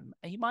maybe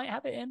he might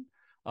have it in.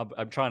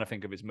 I'm trying to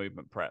think of his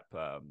movement prep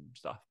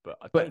stuff, but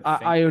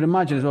I would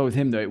imagine as well with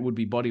him though it would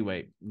be body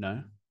weight.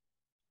 No.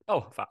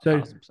 Oh,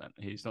 1,000%.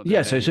 He's not.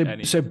 Yeah.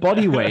 So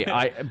body weight.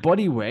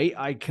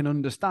 I can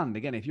understand.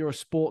 Again, if you're a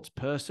sports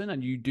person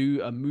and you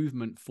do a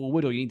movement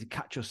forward or you need to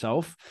catch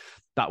yourself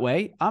that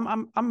way,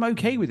 I'm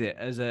okay with it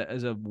as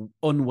a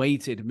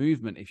unweighted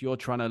movement. If you're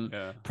trying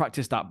to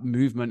practice that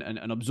movement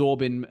and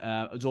absorbing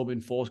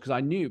force, because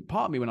I knew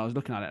part of me when I was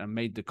looking at it and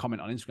made the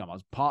comment on Instagram,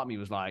 part of me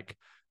was like,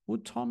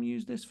 would Tom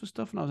use this for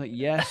stuff? And I was like,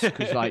 yes,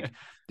 because like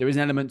there is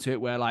an element to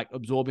it where like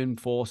absorbing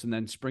force and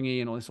then springy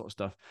and all this sort of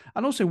stuff.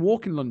 And also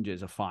walking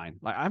lunges are fine.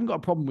 Like I haven't got a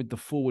problem with the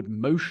forward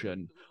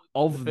motion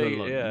of the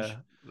lunge. Yeah.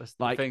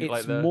 Like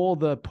it's more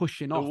the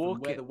pushing off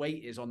and where the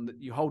weight is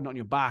you're holding on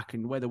your back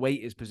and where the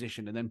weight is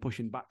positioned and then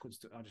pushing backwards.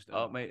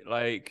 Mate,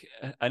 like,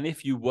 and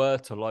if you were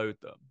to load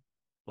them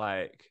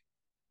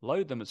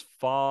as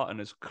far and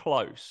as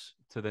close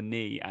to the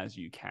knee as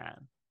you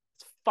can.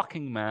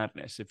 Fucking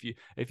madness. If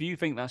you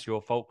think that's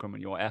your fulcrum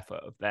and your effort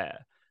of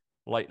there,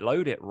 like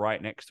load it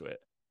right next to it.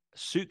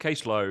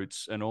 Suitcase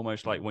loads, and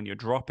almost like when you're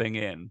dropping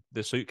in,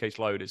 the suitcase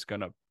load is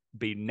going to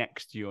be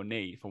next to your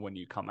knee for when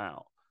you come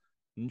out.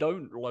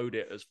 Don't load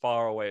it as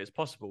far away as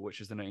possible, which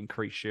is going to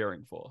increase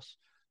shearing force.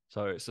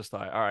 So it's just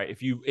like, all right,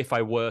 if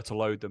I were to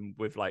load them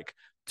with like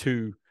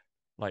 2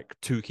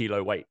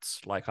 kilo weights,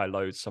 like I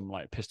load some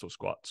like pistol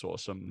squats or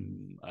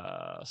some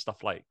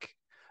stuff like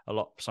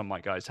some of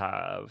my guys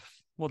have.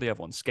 Well, the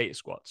other one, skater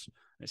squats.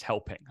 It's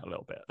helping a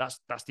little bit. That's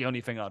the only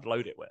thing I'd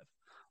load it with.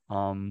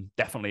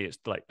 Definitely it's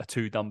like a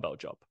 2 dumbbell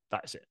job.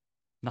 That's it.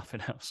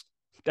 Nothing else.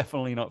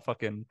 Definitely not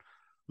fucking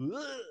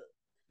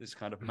this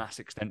kind of mass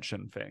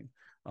extension thing.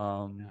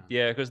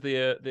 Because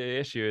the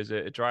issue is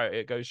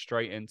it goes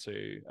straight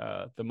into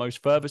the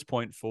most furthest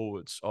point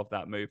forwards of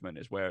that movement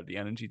is where the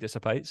energy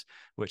dissipates,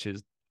 which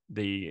is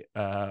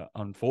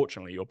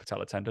unfortunately your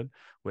patellar tendon,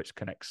 which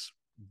connects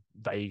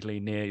vaguely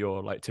near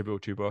your like tibial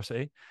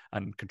tuberosity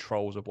and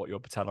controls of what your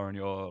patella and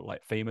your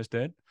like femur's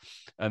doing.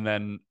 And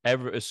then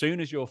as soon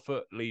as your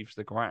foot leaves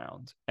the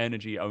ground,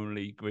 energy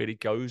only really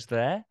goes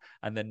there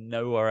and then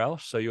nowhere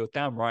else. So you're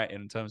damn right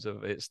in terms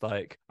of it's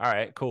like, all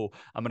right, cool,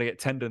 I'm gonna get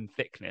tendon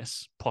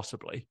thickness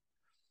possibly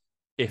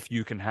if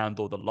you can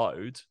handle the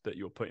load that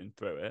you're putting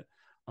through it,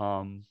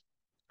 and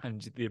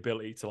the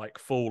ability to like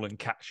fall and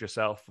catch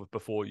yourself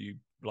before you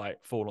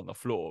like fall on the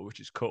floor, which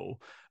is cool.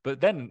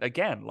 But then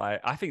again, like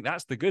I think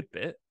that's the good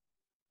bit.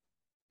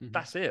 Mm-hmm.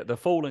 That's it. The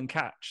fall and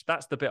catch.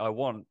 That's the bit I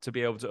want to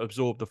be able to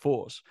absorb the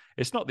force.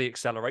 It's not the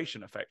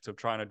acceleration effect of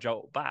trying to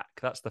jolt back.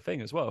 That's the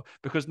thing as well,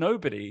 because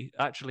nobody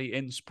actually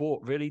in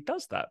sport really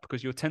does that,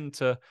 because you'll tend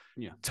to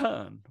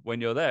turn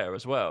when you're there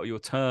as well. You'll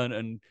turn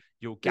and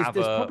you'll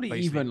gather.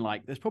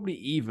 There's probably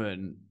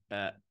even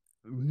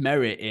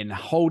merit in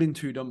holding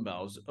 2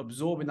 dumbbells,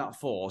 absorbing that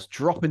force,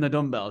 dropping the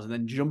dumbbells, and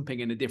then jumping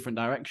in a different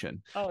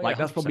direction.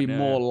 That's probably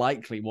more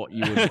likely what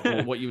you would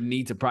or what you would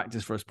need to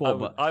practice for a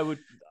sport.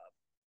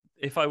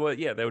 if I were,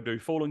 yeah, they would do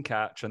fall and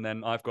catch, and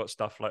then I've got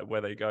stuff like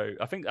where they go.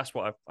 I think that's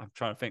what I'm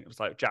trying to think. It's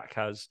like Jack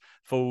has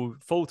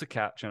fall to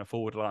catch and a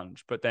forward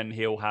lunge, but then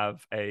he'll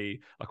have a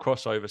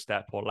crossover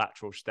step or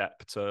lateral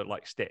step to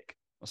like stick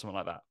or something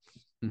like that.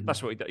 Mm-hmm.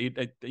 That's what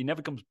he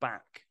never comes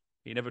back.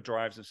 He never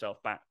drives himself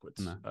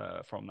backwards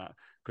from that,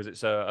 because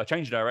it's a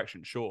change of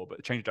direction, sure, but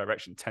the change of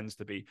direction tends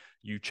to be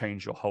you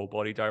change your whole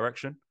body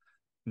direction,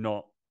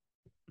 not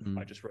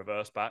I just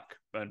reverse back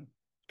and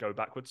go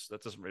backwards.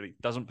 That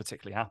doesn't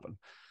particularly happen.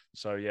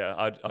 So yeah,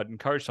 I'd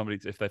encourage somebody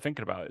to, if they're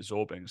thinking about it,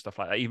 absorbing and stuff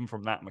like that, even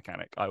from that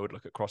mechanic, I would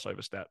look at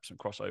crossover steps and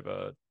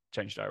crossover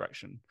change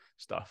direction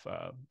stuff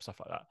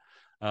like that.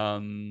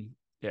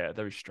 Yeah,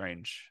 very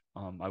strange.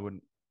 I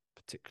wouldn't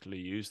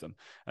particularly use them,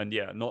 and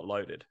yeah, not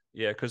loaded.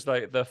 Yeah, because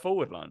like the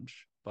forward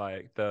lunge,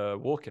 like the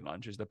walking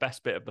lunge, is the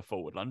best bit of the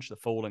forward lunge, the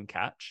fall and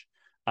catch,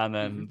 and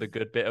then the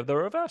good bit of the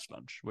reverse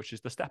lunge, which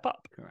is the step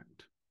up.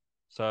 Correct.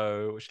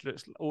 So, which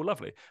looks all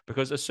lovely,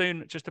 because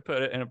just to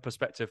put it in a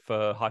perspective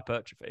for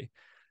hypertrophy,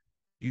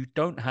 you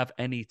don't have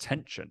any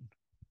tension.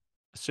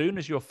 As soon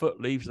as your foot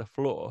leaves the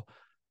floor,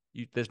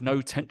 there's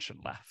no tension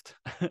left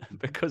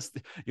because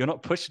you're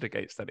not pushing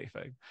against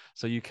anything.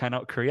 So you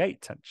cannot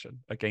create tension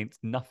against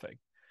nothing.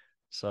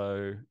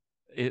 So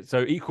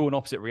equal and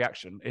opposite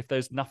reaction. If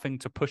there's nothing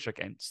to push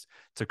against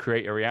to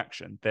create a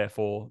reaction,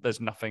 therefore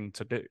there's nothing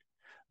to do.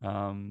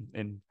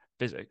 In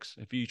physics,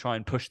 if you try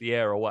and push the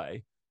air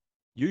away,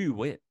 you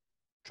win.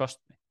 Trust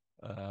me.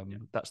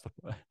 That's the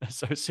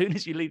so as soon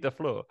as you leave the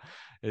floor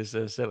is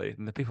silly,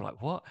 and the people are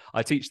like, what?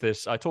 I taught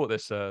this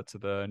to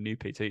the new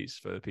PTs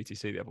for the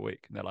PTC the other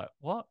week, and they're like,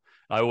 what?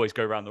 I always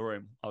go around the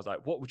room. I was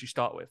like, what would you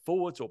start with,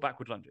 forwards or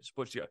backward lunges?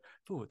 What would you go,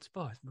 forwards,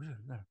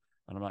 and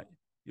I'm like,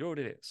 you're all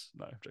idiots.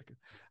 No, I'm joking.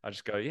 I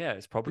just go, yeah,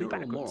 it's probably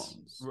backwards.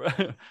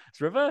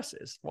 It's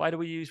reverses. Why do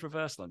we use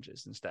reverse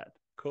lunges instead?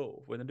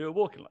 Cool. We're gonna do a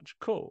walking lunge.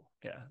 Cool.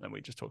 Yeah, then we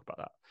just talk about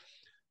that.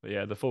 But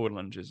yeah, the forward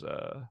lunge is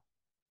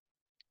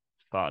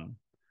fun.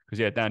 Because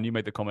yeah, Dan, you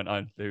made the comment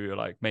you were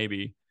like,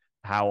 maybe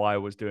how I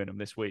was doing them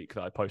this week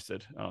that I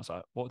posted, and I was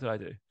like, what did I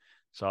do?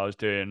 So I was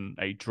doing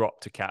a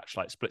drop to catch,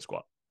 like split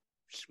squat.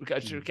 I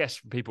guess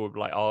people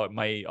would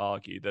may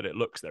argue that it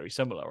looks very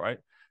similar, right?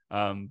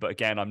 But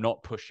again, I'm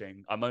not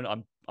pushing.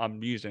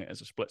 I'm using it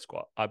as a split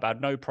squat. I've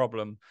had no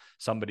problem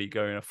somebody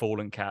going a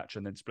fall and catch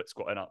and then split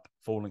squatting up,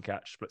 fall and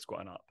catch, split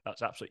squatting up.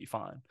 That's absolutely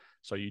fine.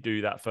 So you do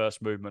that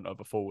first movement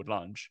of a forward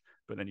lunge,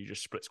 but then you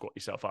just split squat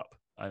yourself up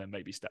and then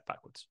maybe step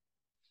backwards.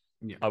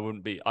 Yeah. I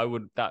wouldn't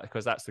that,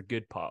 because that's the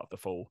good part of the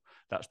fall.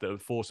 That's the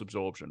force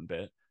absorption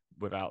bit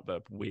without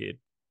the weird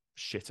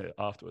shit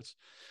afterwards.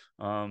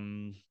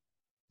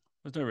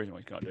 There's no reason why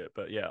you can't do it,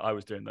 but yeah, I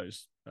was doing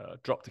those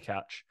drop to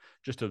catch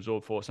just to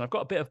absorb force, and I've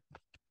got a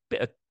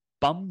bit of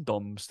bum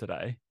doms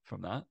today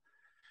from that.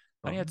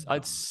 I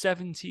had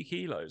 70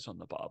 kilos on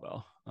the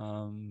barbell.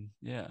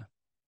 Yeah,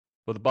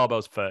 well, the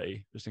barbell's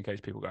 30, just in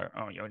case people go,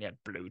 oh, you only had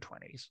blue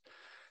 20s.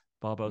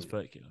 Barbell's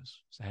 30 kilos.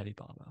 It's a heavy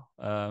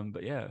barbell.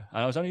 But yeah,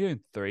 and I was only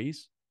doing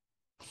threes.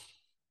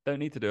 Don't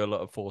need to do a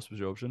lot of force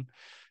absorption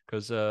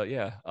because,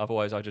 yeah,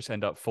 otherwise I just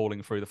end up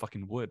falling through the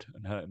fucking wood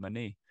and hurting my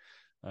knee.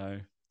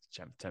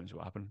 Tell me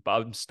what happened.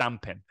 But I'm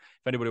stamping.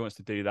 If anybody wants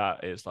to do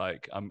that, it's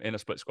like I'm in a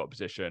split squat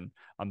position.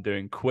 I'm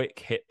doing quick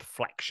hip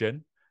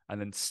flexion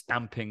and then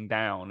stamping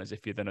down as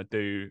if you're going to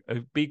do.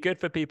 It'd be good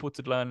for people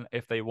to learn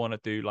if they want to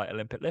do like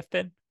Olympic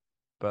lifting.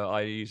 But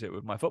I use it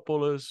with my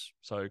footballers,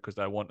 so because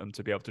I want them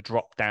to be able to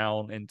drop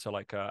down into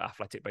like a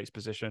athletic-based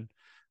position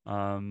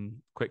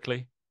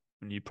quickly,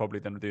 and you probably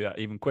then do that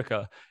even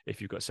quicker if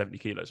you've got 70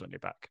 kilos on your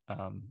back,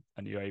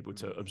 and you're able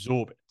to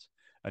absorb it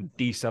and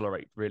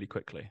decelerate really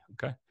quickly.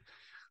 Okay,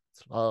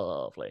 it's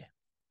lovely.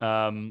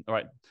 All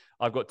right,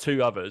 I've got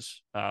two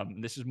others.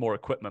 This is more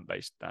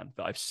equipment-based, Dan,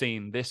 that I've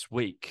seen this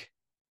week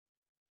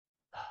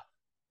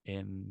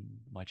in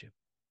my gym.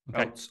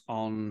 Okay, belts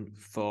on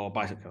for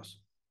bicep curls.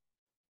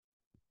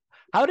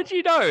 How did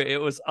you know it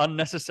was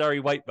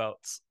unnecessary weight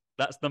belts?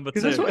 That's number 2.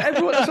 That's what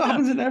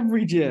happens in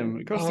every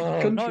gym across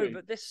the country.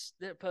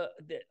 No, but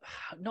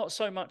not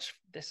so much.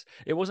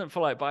 It wasn't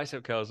for like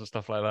bicep curls and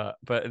stuff like that.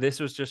 But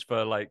this was just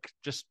for like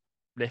just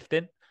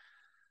lifting,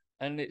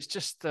 and it's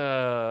just.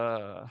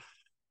 I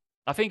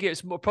think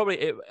it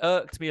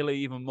irked me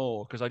even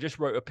more because I just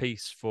wrote a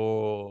piece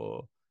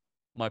for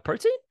My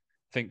Protein.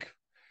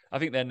 I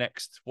think their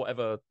next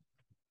whatever.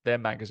 Their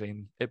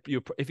magazine, if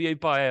you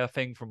buy a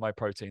thing from My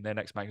Protein, their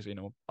next magazine,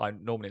 I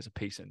normally has a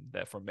piece in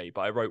there from me,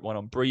 but I wrote one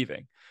on breathing,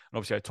 and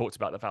obviously I talked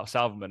about the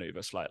Valsalva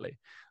maneuver slightly,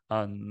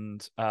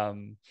 and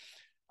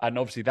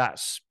obviously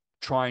that's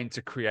trying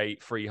to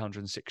create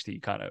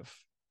 360 kind of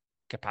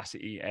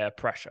capacity air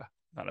pressure,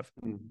 kind of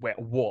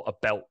what a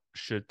belt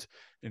should,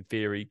 in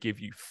theory,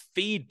 give you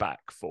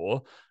feedback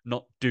for,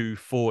 not do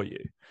for you.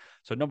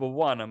 So number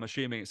one, I'm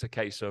assuming it's a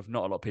case of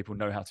not a lot of people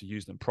know how to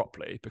use them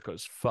properly,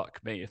 because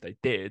fuck me if they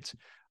did.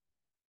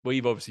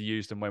 We've obviously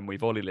used them when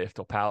we've ollie lift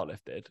or power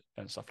lifted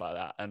and stuff like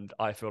that. And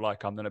I feel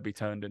like I'm going to be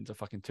turned into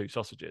fucking two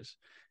sausages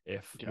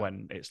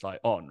when it's like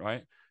on,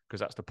 right? because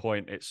that's the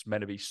point. It's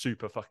meant to be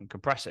super fucking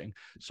compressing.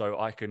 So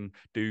I can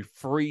do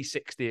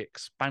 360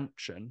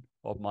 expansion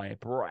of my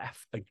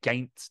breath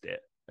against it.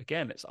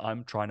 Again,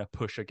 I'm trying to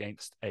push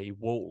against a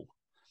wall.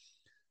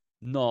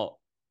 Not,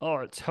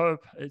 oh,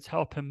 it's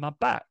helping my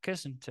back,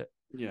 isn't it?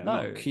 Yeah,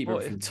 no, keep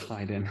everything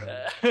tied in.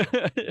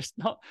 It's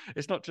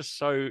not just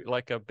so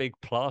like a big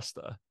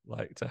plaster,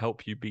 like to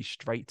help you be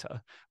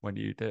straighter when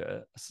you do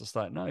it. It's just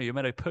like, no, you're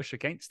meant to push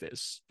against it.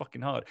 It's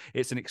fucking hard.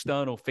 It's an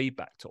external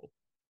feedback tool.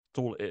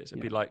 That's all it is.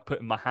 It'd be like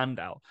putting my hand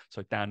out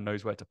so Dan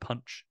knows where to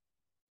punch.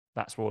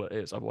 That's all it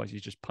is. Otherwise, you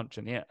just punch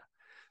in the air.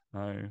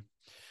 No.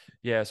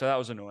 Yeah, so that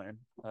was annoying.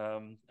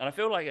 And I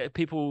feel like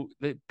people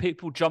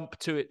jump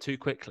to it too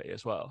quickly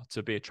as well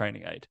to be a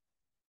training aid.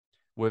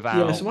 So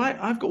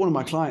I've got one of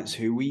my clients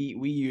who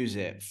we use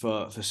it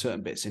for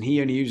certain bits, and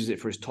he only uses it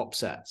for his top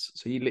sets.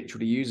 So he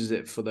literally uses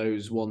it for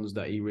those ones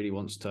that he really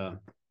wants to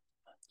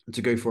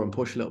go for and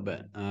push a little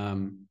bit.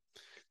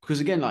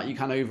 Because again, like you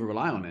can over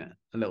rely on it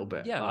a little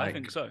bit. Yeah, like, I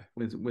think so.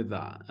 With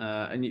that,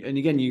 and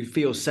again, you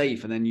feel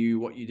safe, and then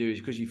what you do is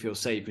because you feel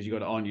safe because you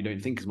got it on, you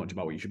don't think as much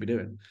about what you should be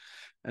doing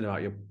and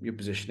about your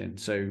positioning.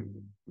 So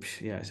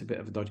yeah, it's a bit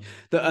of a dodge.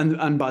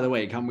 And by the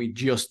way, can we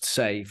just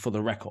say for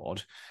the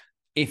record,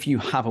 if you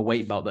have a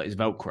weight belt that is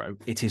Velcro,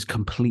 it is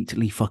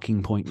completely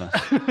fucking pointless.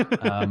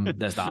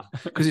 There's that,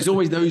 because it's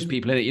always those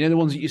people in it. You know, the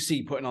ones that you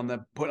see putting on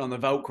the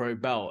Velcro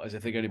belt as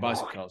if they're going to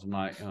bicycles. I'm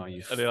like, oh,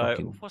 you fucking.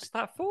 Like, what's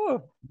that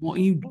for? What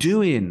are you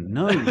doing?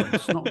 No,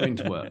 it's not going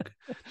to work.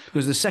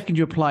 Because the second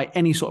you apply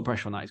any sort of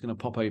pressure on that, it's going to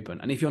pop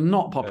open. And if you're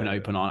not popping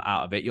open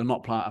out of it, you're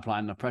not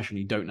applying enough pressure, and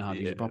you don't know how to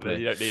use it properly.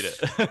 You don't need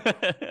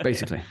it.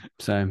 Basically.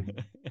 So.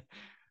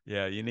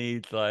 Yeah, you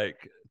need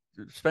like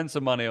spend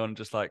some money on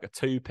just like a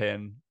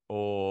 2-pin.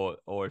 Or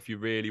if you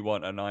really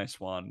want a nice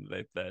one,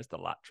 there's the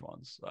latch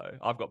ones. So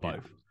I've got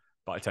both,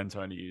 but I tend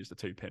to only use the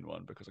 2-pin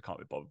one because I can't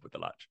be bothered with the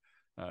latch.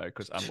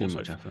 Because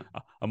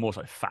I'm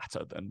also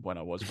fatter than when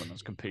I was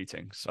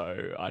competing.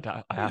 So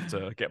I have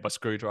to get my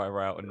screwdriver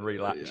out and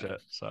relatch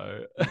it.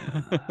 So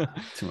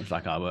too much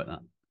like I work that.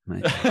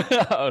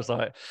 Mate. I was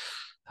like,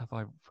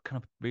 can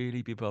I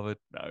really be bothered?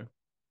 No,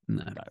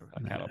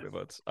 I cannot be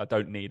bothered. I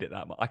don't need it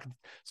that much.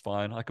 It's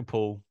fine. I can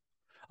pull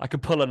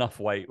enough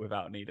weight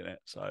without needing it.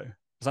 So.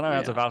 Because I know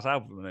how to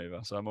Valsalva maneuver,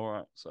 so I'm all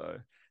right. So,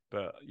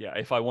 but yeah,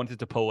 if I wanted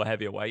to pull a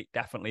heavier weight,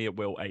 definitely it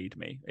will aid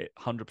me. It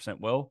 100%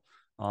 will.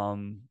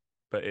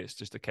 But it's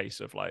just a case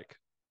of like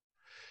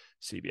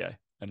CBA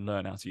and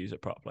learn how to use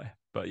it properly.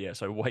 But yeah,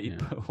 so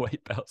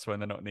weight belts when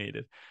they're not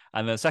needed.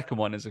 And the second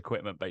one is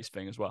equipment-based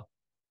thing as well.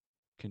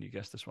 Can you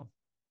guess this one?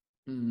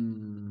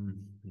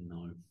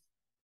 No.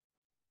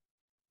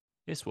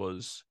 This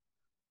was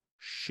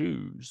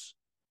shoes.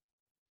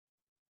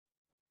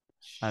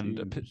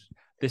 And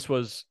this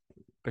was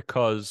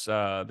because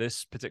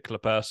this particular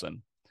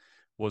person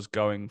was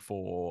going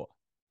for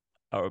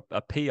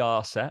a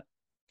PR set,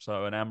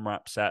 so an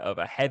AMRAP set of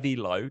a heavy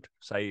load.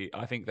 Say,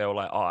 I think they were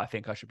like, I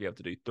think I should be able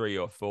to do 3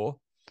 or 4.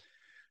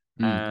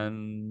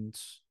 And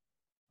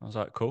I was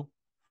like, cool.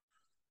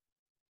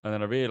 And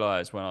then I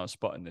realized when I was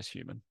spotting this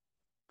human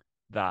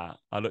that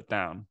I looked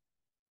down,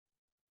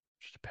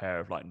 just a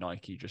pair of like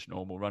Nike, just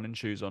normal running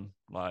shoes on,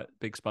 like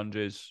big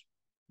sponges,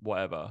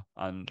 whatever.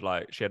 And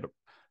like she had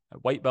a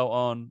weight belt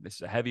on. This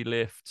is a heavy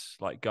lift,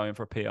 like going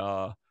for a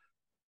PR,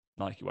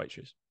 Nike weight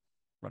shoes,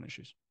 running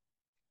shoes.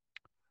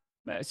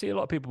 I see a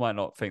lot of people might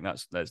not think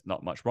there's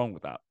not much wrong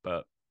with that,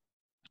 but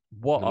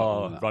what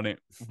are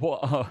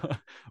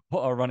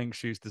running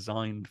shoes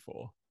designed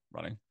for?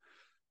 Running?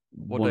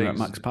 What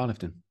max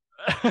powerlifting?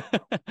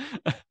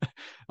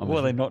 What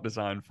are they not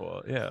designed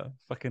for? Yeah,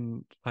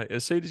 fucking like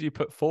as soon as you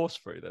put force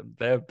through them,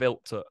 they're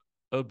built to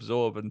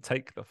absorb and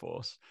take the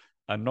force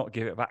and not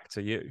give it back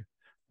to you.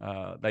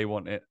 They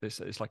want it.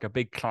 It's like a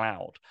big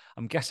cloud.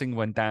 I'm guessing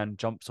when Dan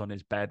jumps on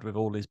his bed with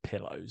all his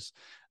pillows,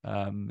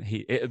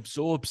 it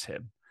absorbs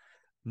him.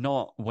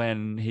 Not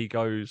when he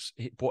goes.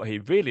 What he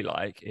really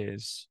like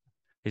is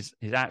his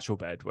actual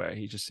bed, where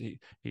he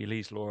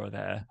leaves Laura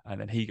there, and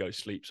then he goes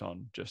sleeps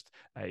on just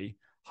a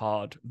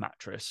hard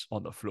mattress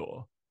on the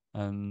floor.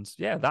 And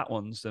yeah, that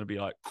one's gonna be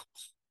like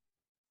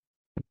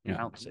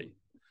bouncy.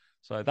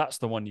 So that's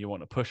the one you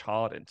want to push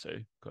hard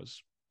into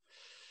because.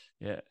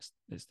 Yeah,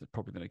 it's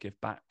probably going to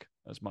give back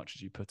as much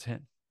as you put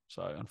in.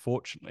 So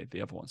unfortunately,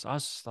 the other ones, I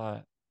was just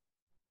like,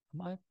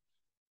 am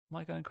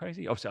I going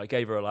crazy? Obviously, I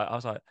gave her I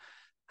was like,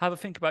 have a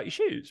think about your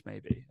shoes,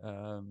 maybe.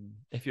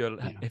 If you're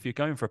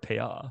going for a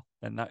PR,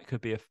 then that could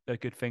be a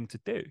good thing to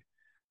do.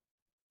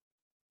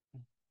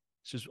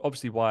 Which is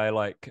obviously why I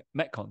like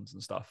Metcons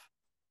and stuff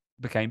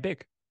became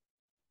big.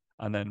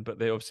 And then, but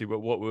they obviously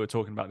what we were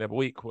talking about the other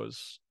week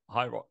was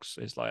Hyrox.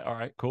 It's like, all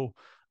right, cool.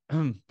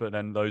 But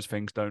then those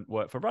things don't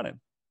work for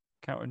running.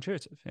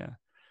 Counterintuitive, yeah.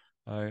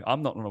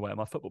 I'm not going to wear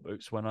my football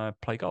boots when I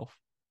play golf.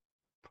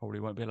 Probably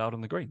won't be allowed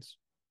on the greens.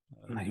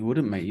 No, you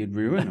wouldn't, mate. You'd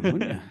ruin them,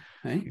 wouldn't you?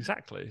 Hey?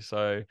 Exactly.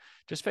 So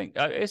just think,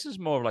 this is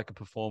more of like a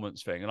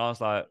performance thing. And I was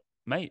like,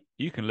 mate,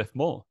 you can lift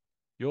more.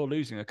 You're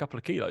losing a couple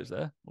of kilos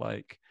there,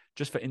 like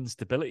just for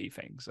instability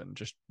things and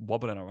just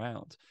wobbling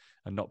around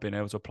and not being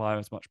able to apply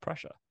as much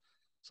pressure.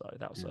 So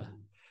that was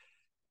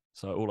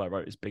so all I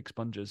wrote is big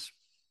sponges,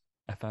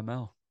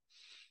 FML.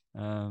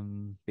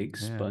 Big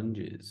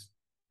sponges.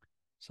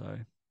 So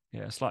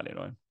yeah, slightly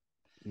annoying.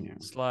 Yeah.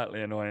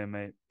 Slightly annoying,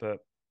 mate. But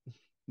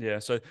yeah,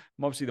 so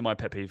obviously my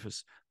pet peeve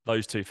was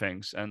those two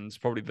things, and it's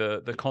probably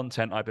the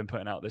content I've been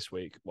putting out this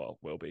week. Well,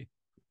 will be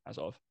as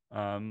of.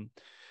 It'd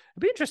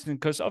be interesting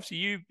because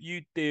obviously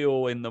you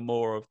deal in the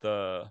more of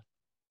the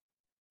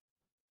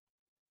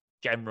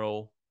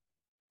general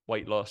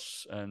weight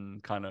loss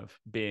and kind of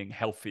being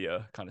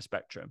healthier kind of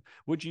spectrum.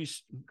 Would you,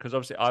 because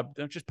obviously I'm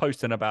just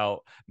posting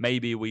about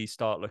maybe we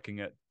start looking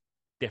at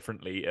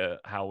differently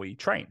how we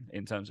train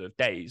in terms of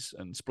days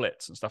and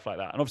splits and stuff like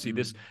that. And obviously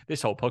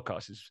this whole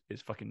podcast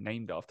is fucking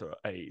named after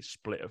a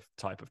split of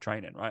type of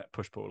training, right?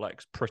 Push pull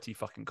legs, pretty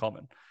fucking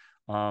common.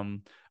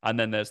 And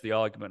then there's the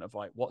argument of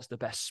like, what's the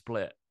best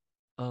split?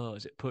 Oh,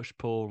 is it push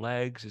pull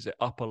legs? Is it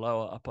upper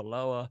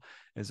lower?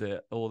 Is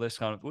it all this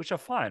kind of, which are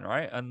fine,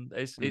 right? And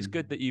it's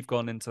good that you've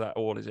gone into that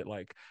all. Is it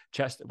like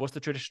chest? What's the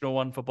traditional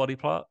one for body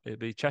part? It'd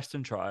be chest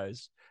and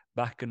tries,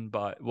 back and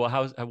by.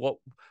 Well,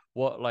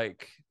 what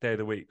like day of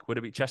the week? Would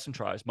it be chest and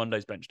tries?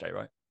 Monday's bench day,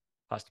 right?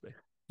 Has to be.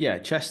 Yeah,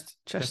 chest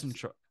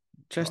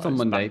on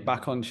Monday,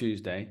 back on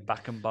Tuesday.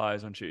 Back and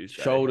buys on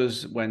Tuesday.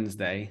 Shoulders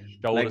Wednesday.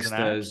 Legs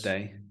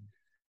Thursday.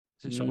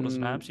 Is it shoulders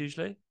and abs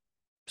usually?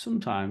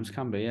 Sometimes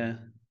can be, yeah.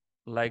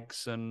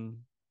 Legs on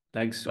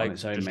its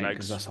own, mate,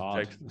 because that's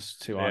hard. That's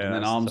too hard. And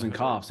then arms and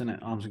calves, isn't it?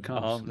 Arms and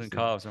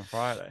calves on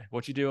Friday.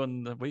 What do you do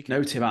on the weekend?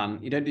 No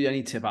Tiban. You don't do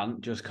any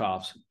Tiban, just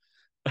calves.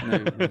 No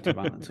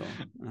Tiban at all.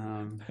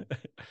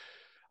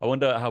 I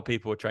wonder how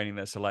people are training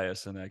their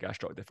soleus and their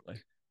gastroc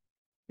differently.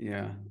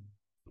 Yeah.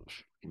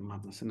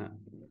 Madness, isn't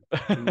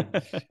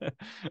it?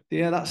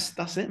 Yeah,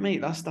 that's it, mate.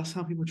 That's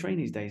how people train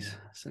these days.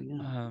 So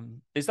yeah.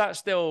 Is that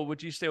still?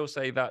 Would you still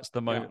say that's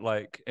the most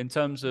like in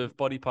terms of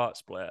body part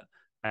split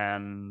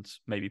and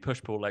maybe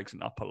push pull legs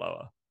and upper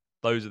lower?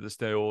 Those are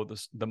still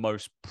the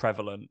most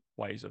prevalent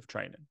ways of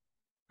training.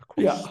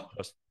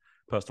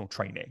 Personal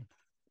training.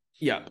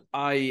 Yeah,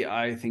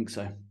 I think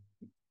so.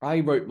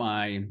 I've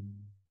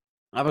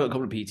got a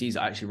couple of PTs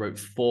that actually wrote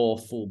 4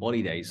 full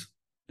body days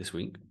this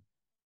week.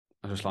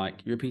 I was just like,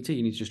 you're a PT,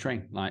 you need to just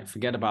train. Like,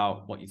 forget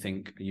about what you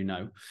think,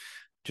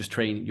 just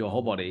train your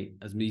whole body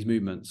as these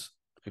movements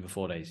over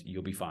 4 days.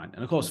 You'll be fine.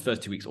 And of course, the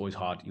first 2 weeks always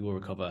hard. You will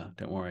recover.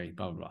 Don't worry.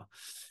 Blah blah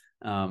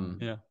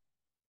blah.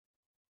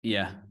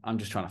 Yeah. I'm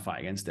just trying to fight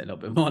against it a little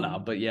bit more now.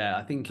 But yeah,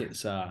 I think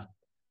it's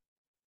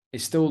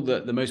still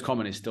the most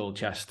common is still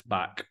chest,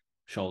 back,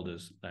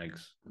 shoulders,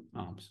 legs,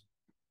 arms.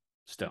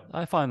 Still,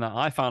 I found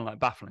that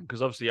baffling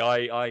because obviously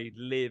I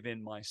live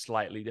in my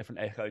slightly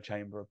different echo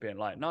chamber of being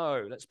like,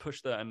 no, let's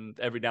push that. And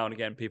every now and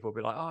again, people will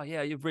be like, oh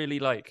yeah, you've really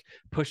like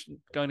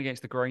going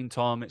against the grain,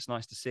 Tom. It's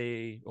nice to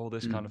see all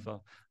this kind of stuff.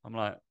 I'm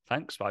like,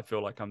 thanks, but I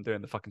feel like I'm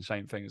doing the fucking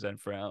same thing as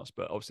everything else.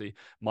 But obviously,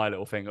 my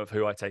little thing of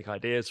who I take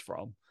ideas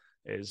from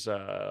is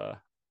obviously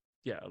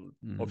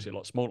a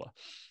lot smaller.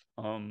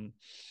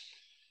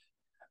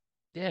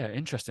 Yeah,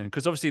 interesting.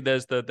 Because obviously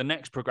there's the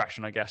next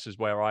progression, I guess, is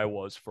where I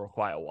was for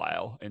quite a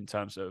while in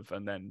terms of,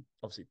 and then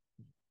obviously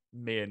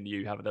me and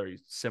you have a very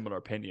similar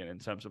opinion in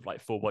terms of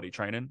like full body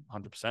training,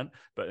 100%.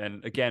 But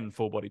then again,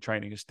 full body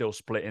training is still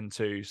split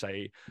into,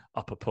 say,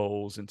 upper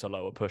pulls into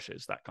lower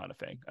pushes, that kind of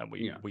thing. And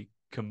we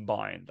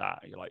combine that.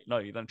 You're like, no,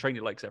 you don't train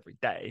your legs every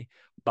day,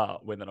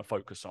 but we're going to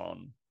focus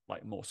on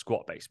like more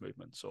squat based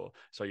movements. Or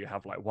so you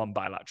have like one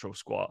bilateral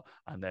squat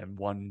and then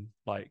one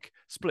like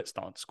split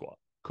stance squat.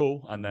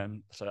 Cool. And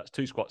then so that's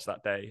 2 squats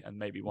that day and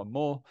maybe one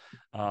more,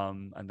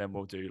 and then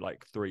we'll do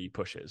like 3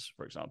 pushes,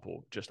 for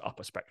example, just up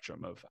a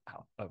spectrum of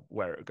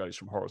where it goes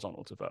from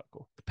horizontal to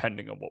vertical,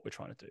 depending on what we're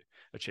trying to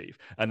achieve.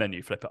 And then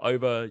you flip it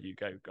over, you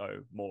go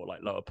more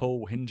like lower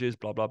pull, hinges,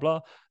 blah blah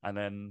blah, and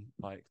then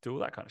like do all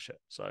that kind of shit.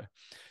 So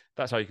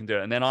that's how you can do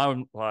it. And then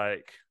I'm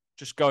like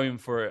just going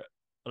for it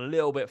a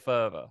little bit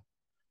further,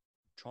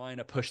 trying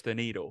to push the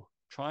needle,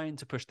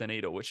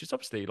 which is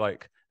obviously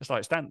like, it's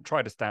like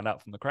try to stand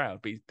out from the crowd,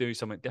 but do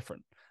something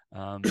different.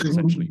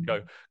 Essentially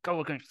go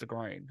against the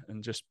grain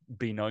and just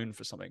be known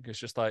for something. It's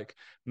just like,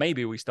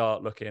 maybe we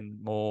start looking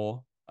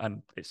more,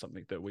 and it's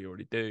something that we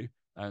already do.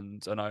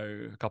 And I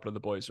know a couple of the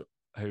boys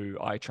who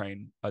I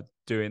train are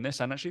doing this.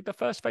 And actually the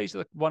first phase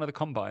of one of the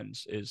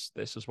combines is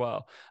this as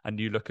well. And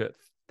you look at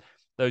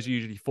those are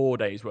usually 4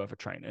 days worth of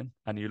training.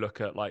 And you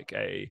look at like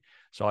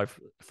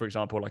for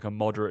example, like a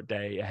moderate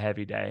day, a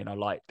heavy day, and a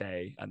light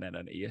day, and then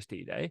an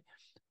ESD day.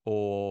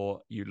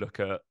 Or you look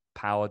at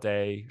power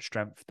day,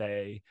 strength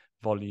day,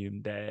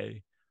 volume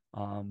day,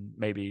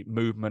 maybe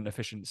movement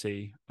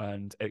efficiency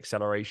and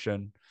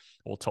acceleration,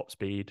 or top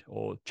speed,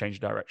 or change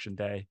of direction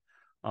day,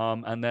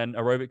 and then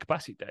aerobic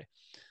capacity day.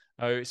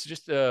 It's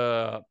just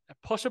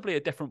possibly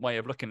a different way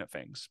of looking at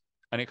things.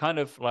 And it kind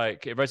of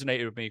like, it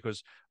resonated with me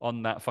because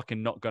on that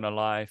fucking not gonna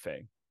lie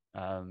thing,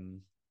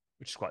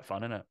 which is quite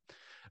fun, isn't it?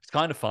 It's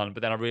kind of fun,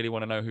 but then I really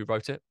want to know who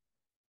wrote it.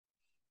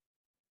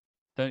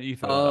 Don't you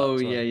feel that?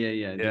 So,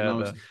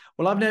 yeah.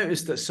 Well, I've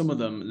noticed that some of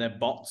them, they're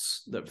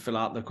bots that fill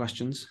out the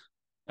questions.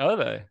 Are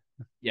they?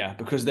 Yeah,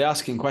 because they're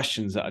asking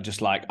questions that are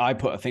just like, I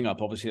put a thing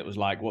up, obviously, it was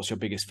like, what's your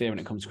biggest fear when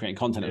it comes to creating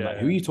content? And like,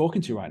 who are you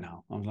talking to right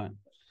now? I was like,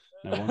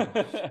 no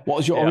one.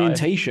 What is your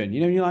orientation?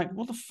 You know, you're like,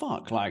 what the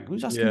fuck? Like,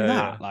 who's asking me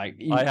that?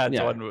 Like, I had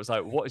one where it was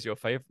like, what is your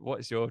favorite? What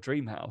is your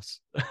dream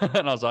house?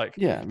 And I was like,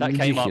 yeah, that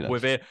ridiculous.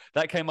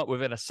 came up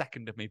within a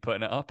second of me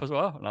putting it up as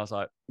well. And I was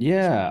like,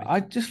 yeah,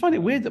 I just find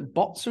it weird that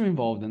bots are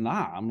involved in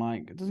that. I'm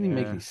like, it doesn't even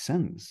make any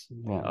sense.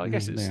 But I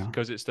guess it's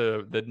because it's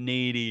the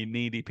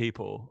needy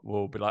people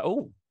will be like,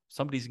 oh,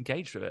 somebody's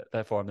engaged with it,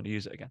 therefore I'm going to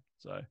use it again.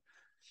 So,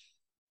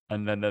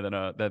 and then they're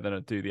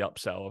gonna do the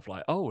upsell of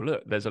like, oh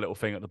look, there's a little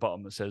thing at the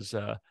bottom that says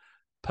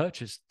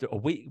purchase a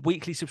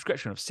weekly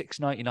subscription of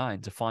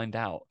 $6.99 to find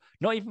out,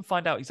 not even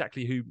find out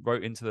exactly who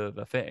wrote into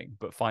the thing,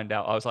 but find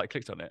out. I was like,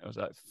 clicked on it. I was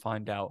like,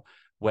 find out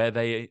where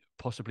they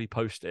possibly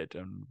posted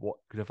and what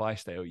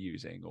device they were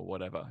using or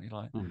whatever. You're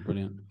like, oh,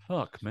 brilliant.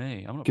 Fuck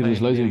me, I'm not giving us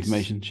paying loads of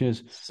information.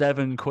 Cheers.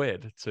 £7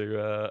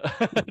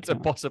 to to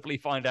possibly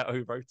find out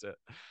who wrote it.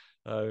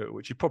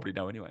 Which you probably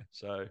know anyway.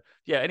 So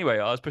yeah, anyway,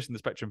 I was pushing the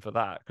spectrum for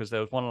that because there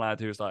was one lad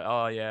who was like,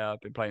 oh yeah,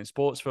 I've been playing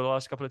sports for the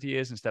last couple of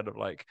years instead of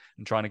like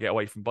and trying to get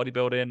away from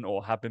bodybuilding,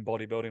 or have been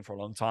bodybuilding for a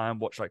long time.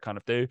 What should I kind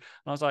of do? And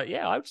I was like,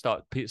 yeah, I would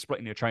start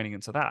splitting your training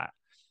into that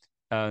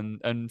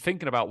and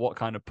thinking about what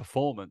kind of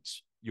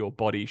performance your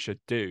body should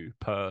do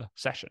per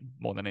session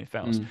more than anything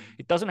else.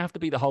 It doesn't have to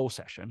be the whole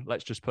session.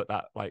 Let's just put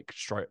that like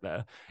straight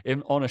there.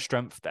 On a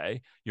strength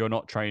day, you're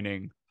not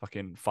training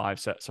fucking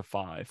 5 sets of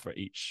 5 for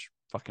each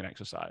fucking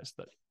exercise.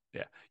 That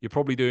you're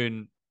probably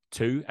doing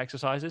 2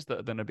 exercises that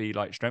are going to be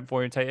like strength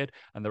orientated,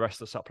 and the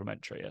rest are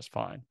supplementary. That's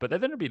fine, but they're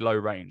going to be low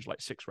range,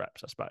 like 6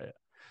 reps. That's about it.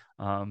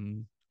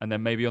 And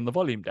then maybe on the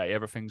volume day,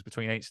 everything's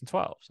between 8s and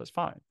 12s. So that's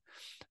fine.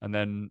 And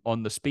then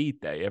on the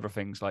speed day,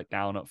 everything's like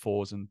down at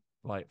 4s and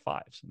like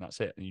 5s, and that's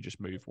it. And you just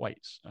move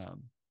weights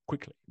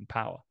quickly and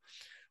power.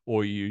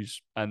 Or you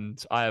use,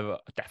 and I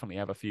definitely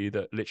have a few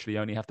that literally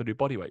only have to do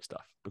body weight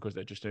stuff because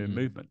they're just doing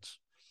movements.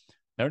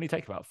 They only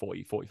take about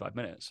 45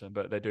 minutes,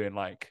 but they're doing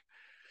like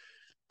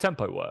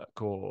tempo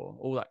work or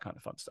all that kind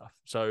of fun stuff.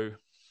 So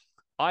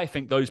I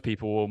think those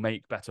people will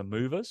make better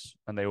movers,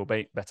 and they will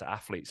make better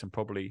athletes, and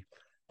probably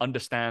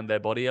understand their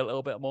body a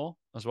little bit more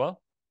as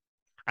well,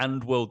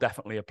 and will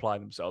definitely apply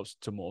themselves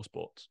to more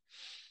sports.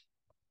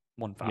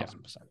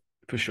 1000%.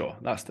 For sure.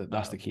 That's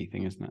the key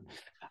thing, isn't it?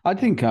 I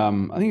think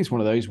it's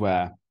one of those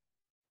where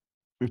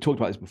we've talked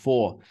about this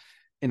before,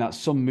 in that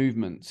some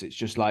movements, it's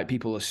just like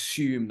people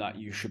assume that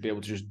you should be able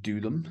to just do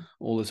them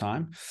all the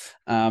time.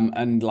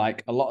 And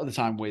like a lot of the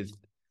time with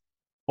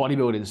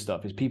bodybuilding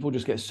stuff is people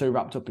just get so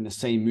wrapped up in the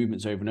same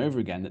movements over and over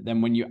again that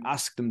then when you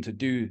ask them to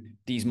do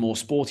these more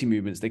sporty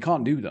movements, they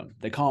can't do them.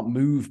 They can't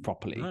move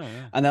properly.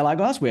 And they're like,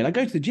 oh, that's weird. I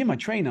go to the gym, I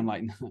train. I'm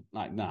like,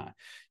 nah,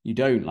 you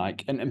don't.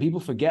 Like, and people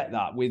forget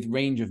that with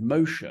range of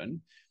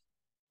motion,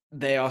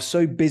 they are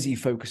so busy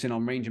focusing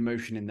on range of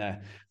motion in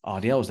their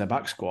RDLs, their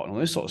back squat and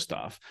all this sort of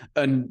stuff.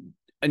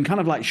 And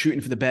kind of like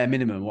shooting for the bare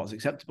minimum, what's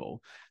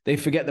acceptable. They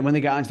forget that when they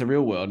get out into the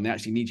real world and they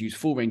actually need to use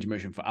full range of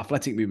motion for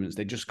athletic movements,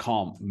 they just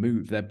can't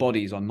move. Their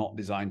bodies are not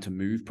designed to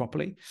move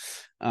properly.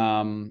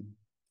 And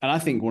I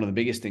think one of the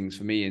biggest things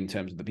for me in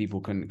terms of that people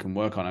can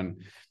work on,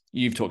 and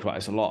you've talked about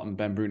this a lot, and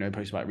Ben Bruno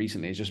posted about it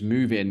recently, is just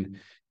moving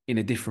in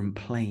a different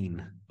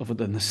plane other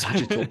than the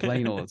sagittal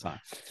plane all the time.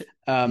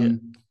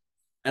 And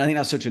I think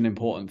that's such an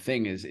important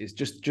thing is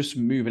just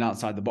moving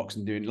outside the box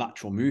and doing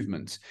lateral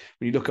movements.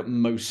 When you look at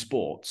most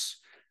sports,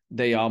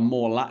 they are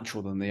more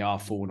lateral than they are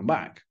forward and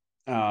back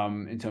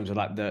in terms of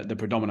like the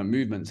predominant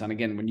movements. And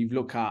again, when you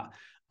look at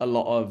a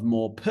lot of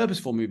more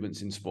purposeful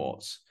movements in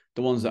sports,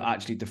 the ones that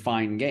actually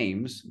define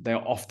games, they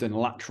are often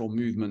lateral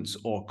movements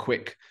or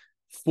quick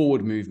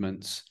forward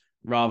movements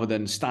rather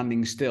than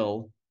standing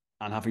still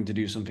and having to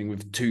do something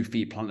with 2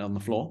 feet planted on the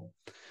floor.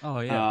 Oh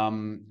yeah.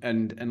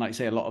 And like I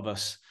say, a lot of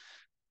us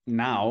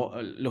now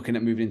are looking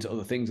at moving into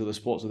other things, other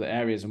sports, other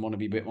areas, and want to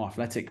be a bit more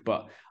athletic.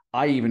 But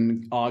I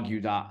even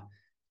argue that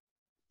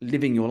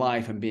living your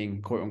life and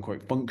being quote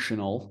unquote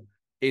functional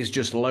is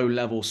just low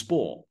level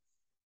sport.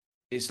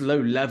 It's low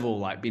level,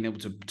 like being able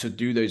to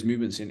do those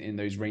movements in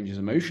those ranges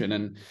of motion.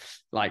 And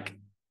like,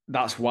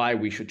 that's why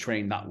we should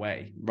train that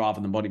way rather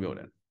than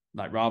bodybuilding,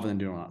 like rather than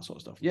doing all that sort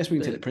of stuff. Yes, we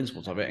can take the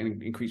principles of it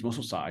and increase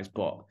muscle size,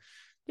 but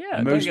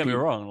yeah, don't get me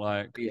wrong.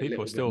 Like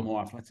people are still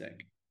more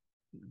athletic.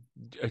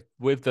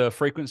 With the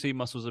frequency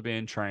muscles are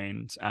being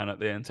trained and at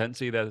the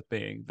intensity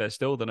they're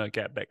still going to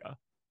get bigger.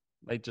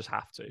 They just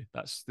have to.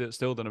 That's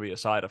still going to be a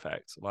side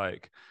effect.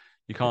 Like,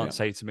 you can't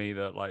say to me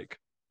that, like,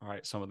 all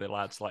right, some of the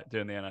lads like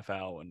doing the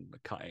NFL and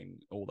cutting,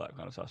 all that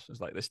kind of stuff. It's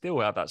like they still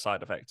have that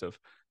side effect of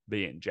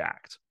being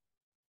jacked,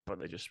 but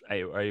they just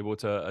are able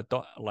to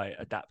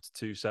adapt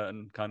to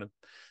certain kind of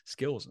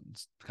skills and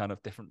kind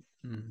of different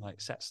like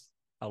sets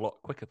a lot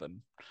quicker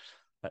than,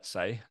 let's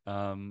say,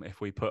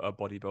 if we put a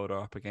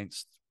bodybuilder up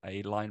against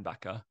a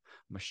linebacker.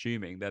 I'm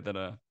assuming they're going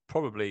to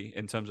probably,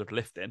 in terms of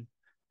lifting,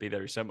 be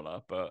very similar,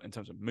 but in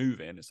terms of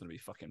moving, it's going to be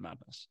fucking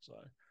madness. So,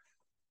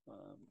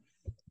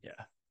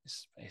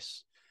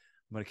 it's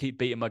I'm going to keep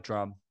beating my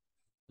drum.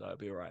 So it'll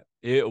be all right.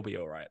 It'll be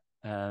all right.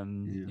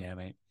 Yeah,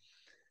 mate.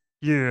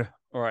 Yeah.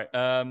 All right.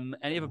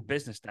 Any other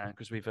business, Dan?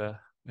 Because we're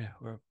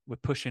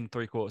pushing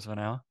 3/4 of an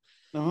hour.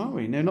 Oh, are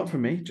we? No, not for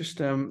me. Just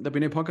there'll be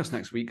no podcast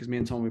next week because me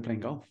and Tom will be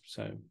playing golf.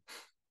 So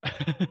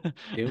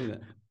deal with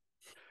it.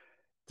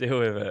 Deal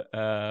with it.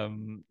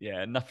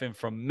 Yeah, nothing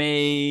from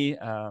me.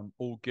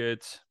 All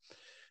good.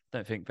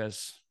 Don't think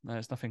there's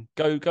nothing.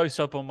 Go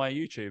sub on my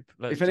YouTube.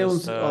 If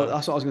anyone's,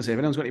 that's what I was going to say. If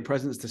anyone's got any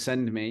presents to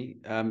send me,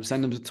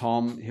 send them to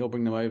Tom. He'll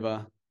bring them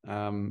over.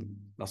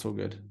 That's all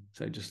good.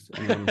 So just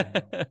anyone,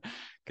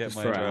 get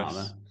my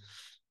address.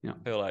 Yeah,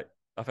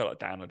 I feel like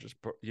Dan will just.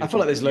 I feel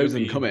like there's loads of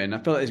them coming. I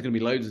feel like there's going to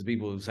be loads of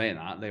people saying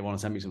that they want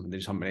to send me something. They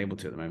just haven't been able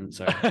to at the moment.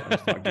 So I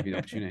just thought I'd give you the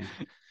opportunity.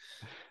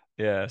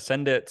 Yeah,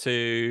 send it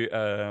to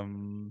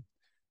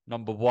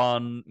number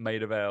 1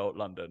 Maida Vale,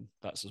 London.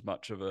 That's as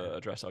much of an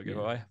address I'll give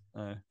away.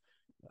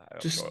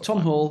 Just Tom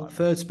Hall,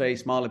 third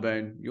space,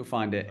 Marylebone. You'll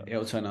find it.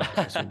 It'll turn up.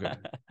 It's all good.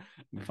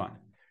 We're fine.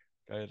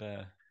 Go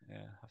there.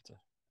 Yeah, have to.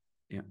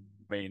 Yeah.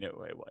 I mean, it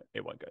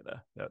won't go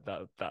there.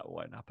 That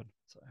won't happen.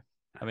 So,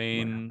 I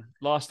mean,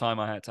 last time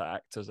I had to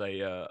act as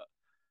a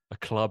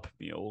club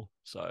mule,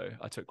 so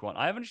I took one.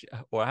 I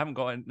haven't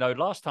gotten. No,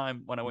 last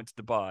time when I went to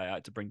Dubai, I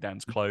had to bring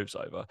Dan's clothes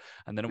over,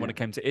 and then when it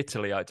came to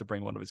Italy, I had to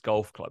bring one of his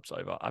golf clubs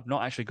over. I've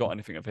not actually got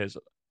anything of his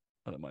at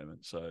the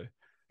moment, so.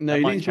 No,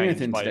 you didn't do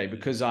anything today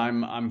because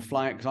I'm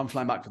flying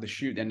back for the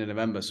shoot at the end of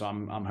November, so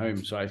I'm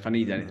home. So if I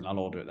need anything, I'll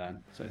order it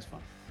then. So it's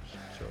fine.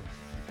 Sure.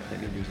 I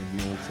think you'll do some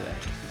mule today.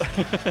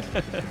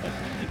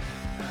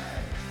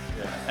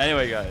 Yeah.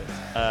 Anyway,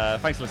 guys,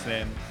 thanks for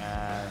listening,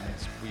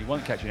 and we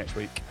won't catch you next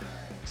week.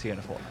 See you in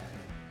a fortnight.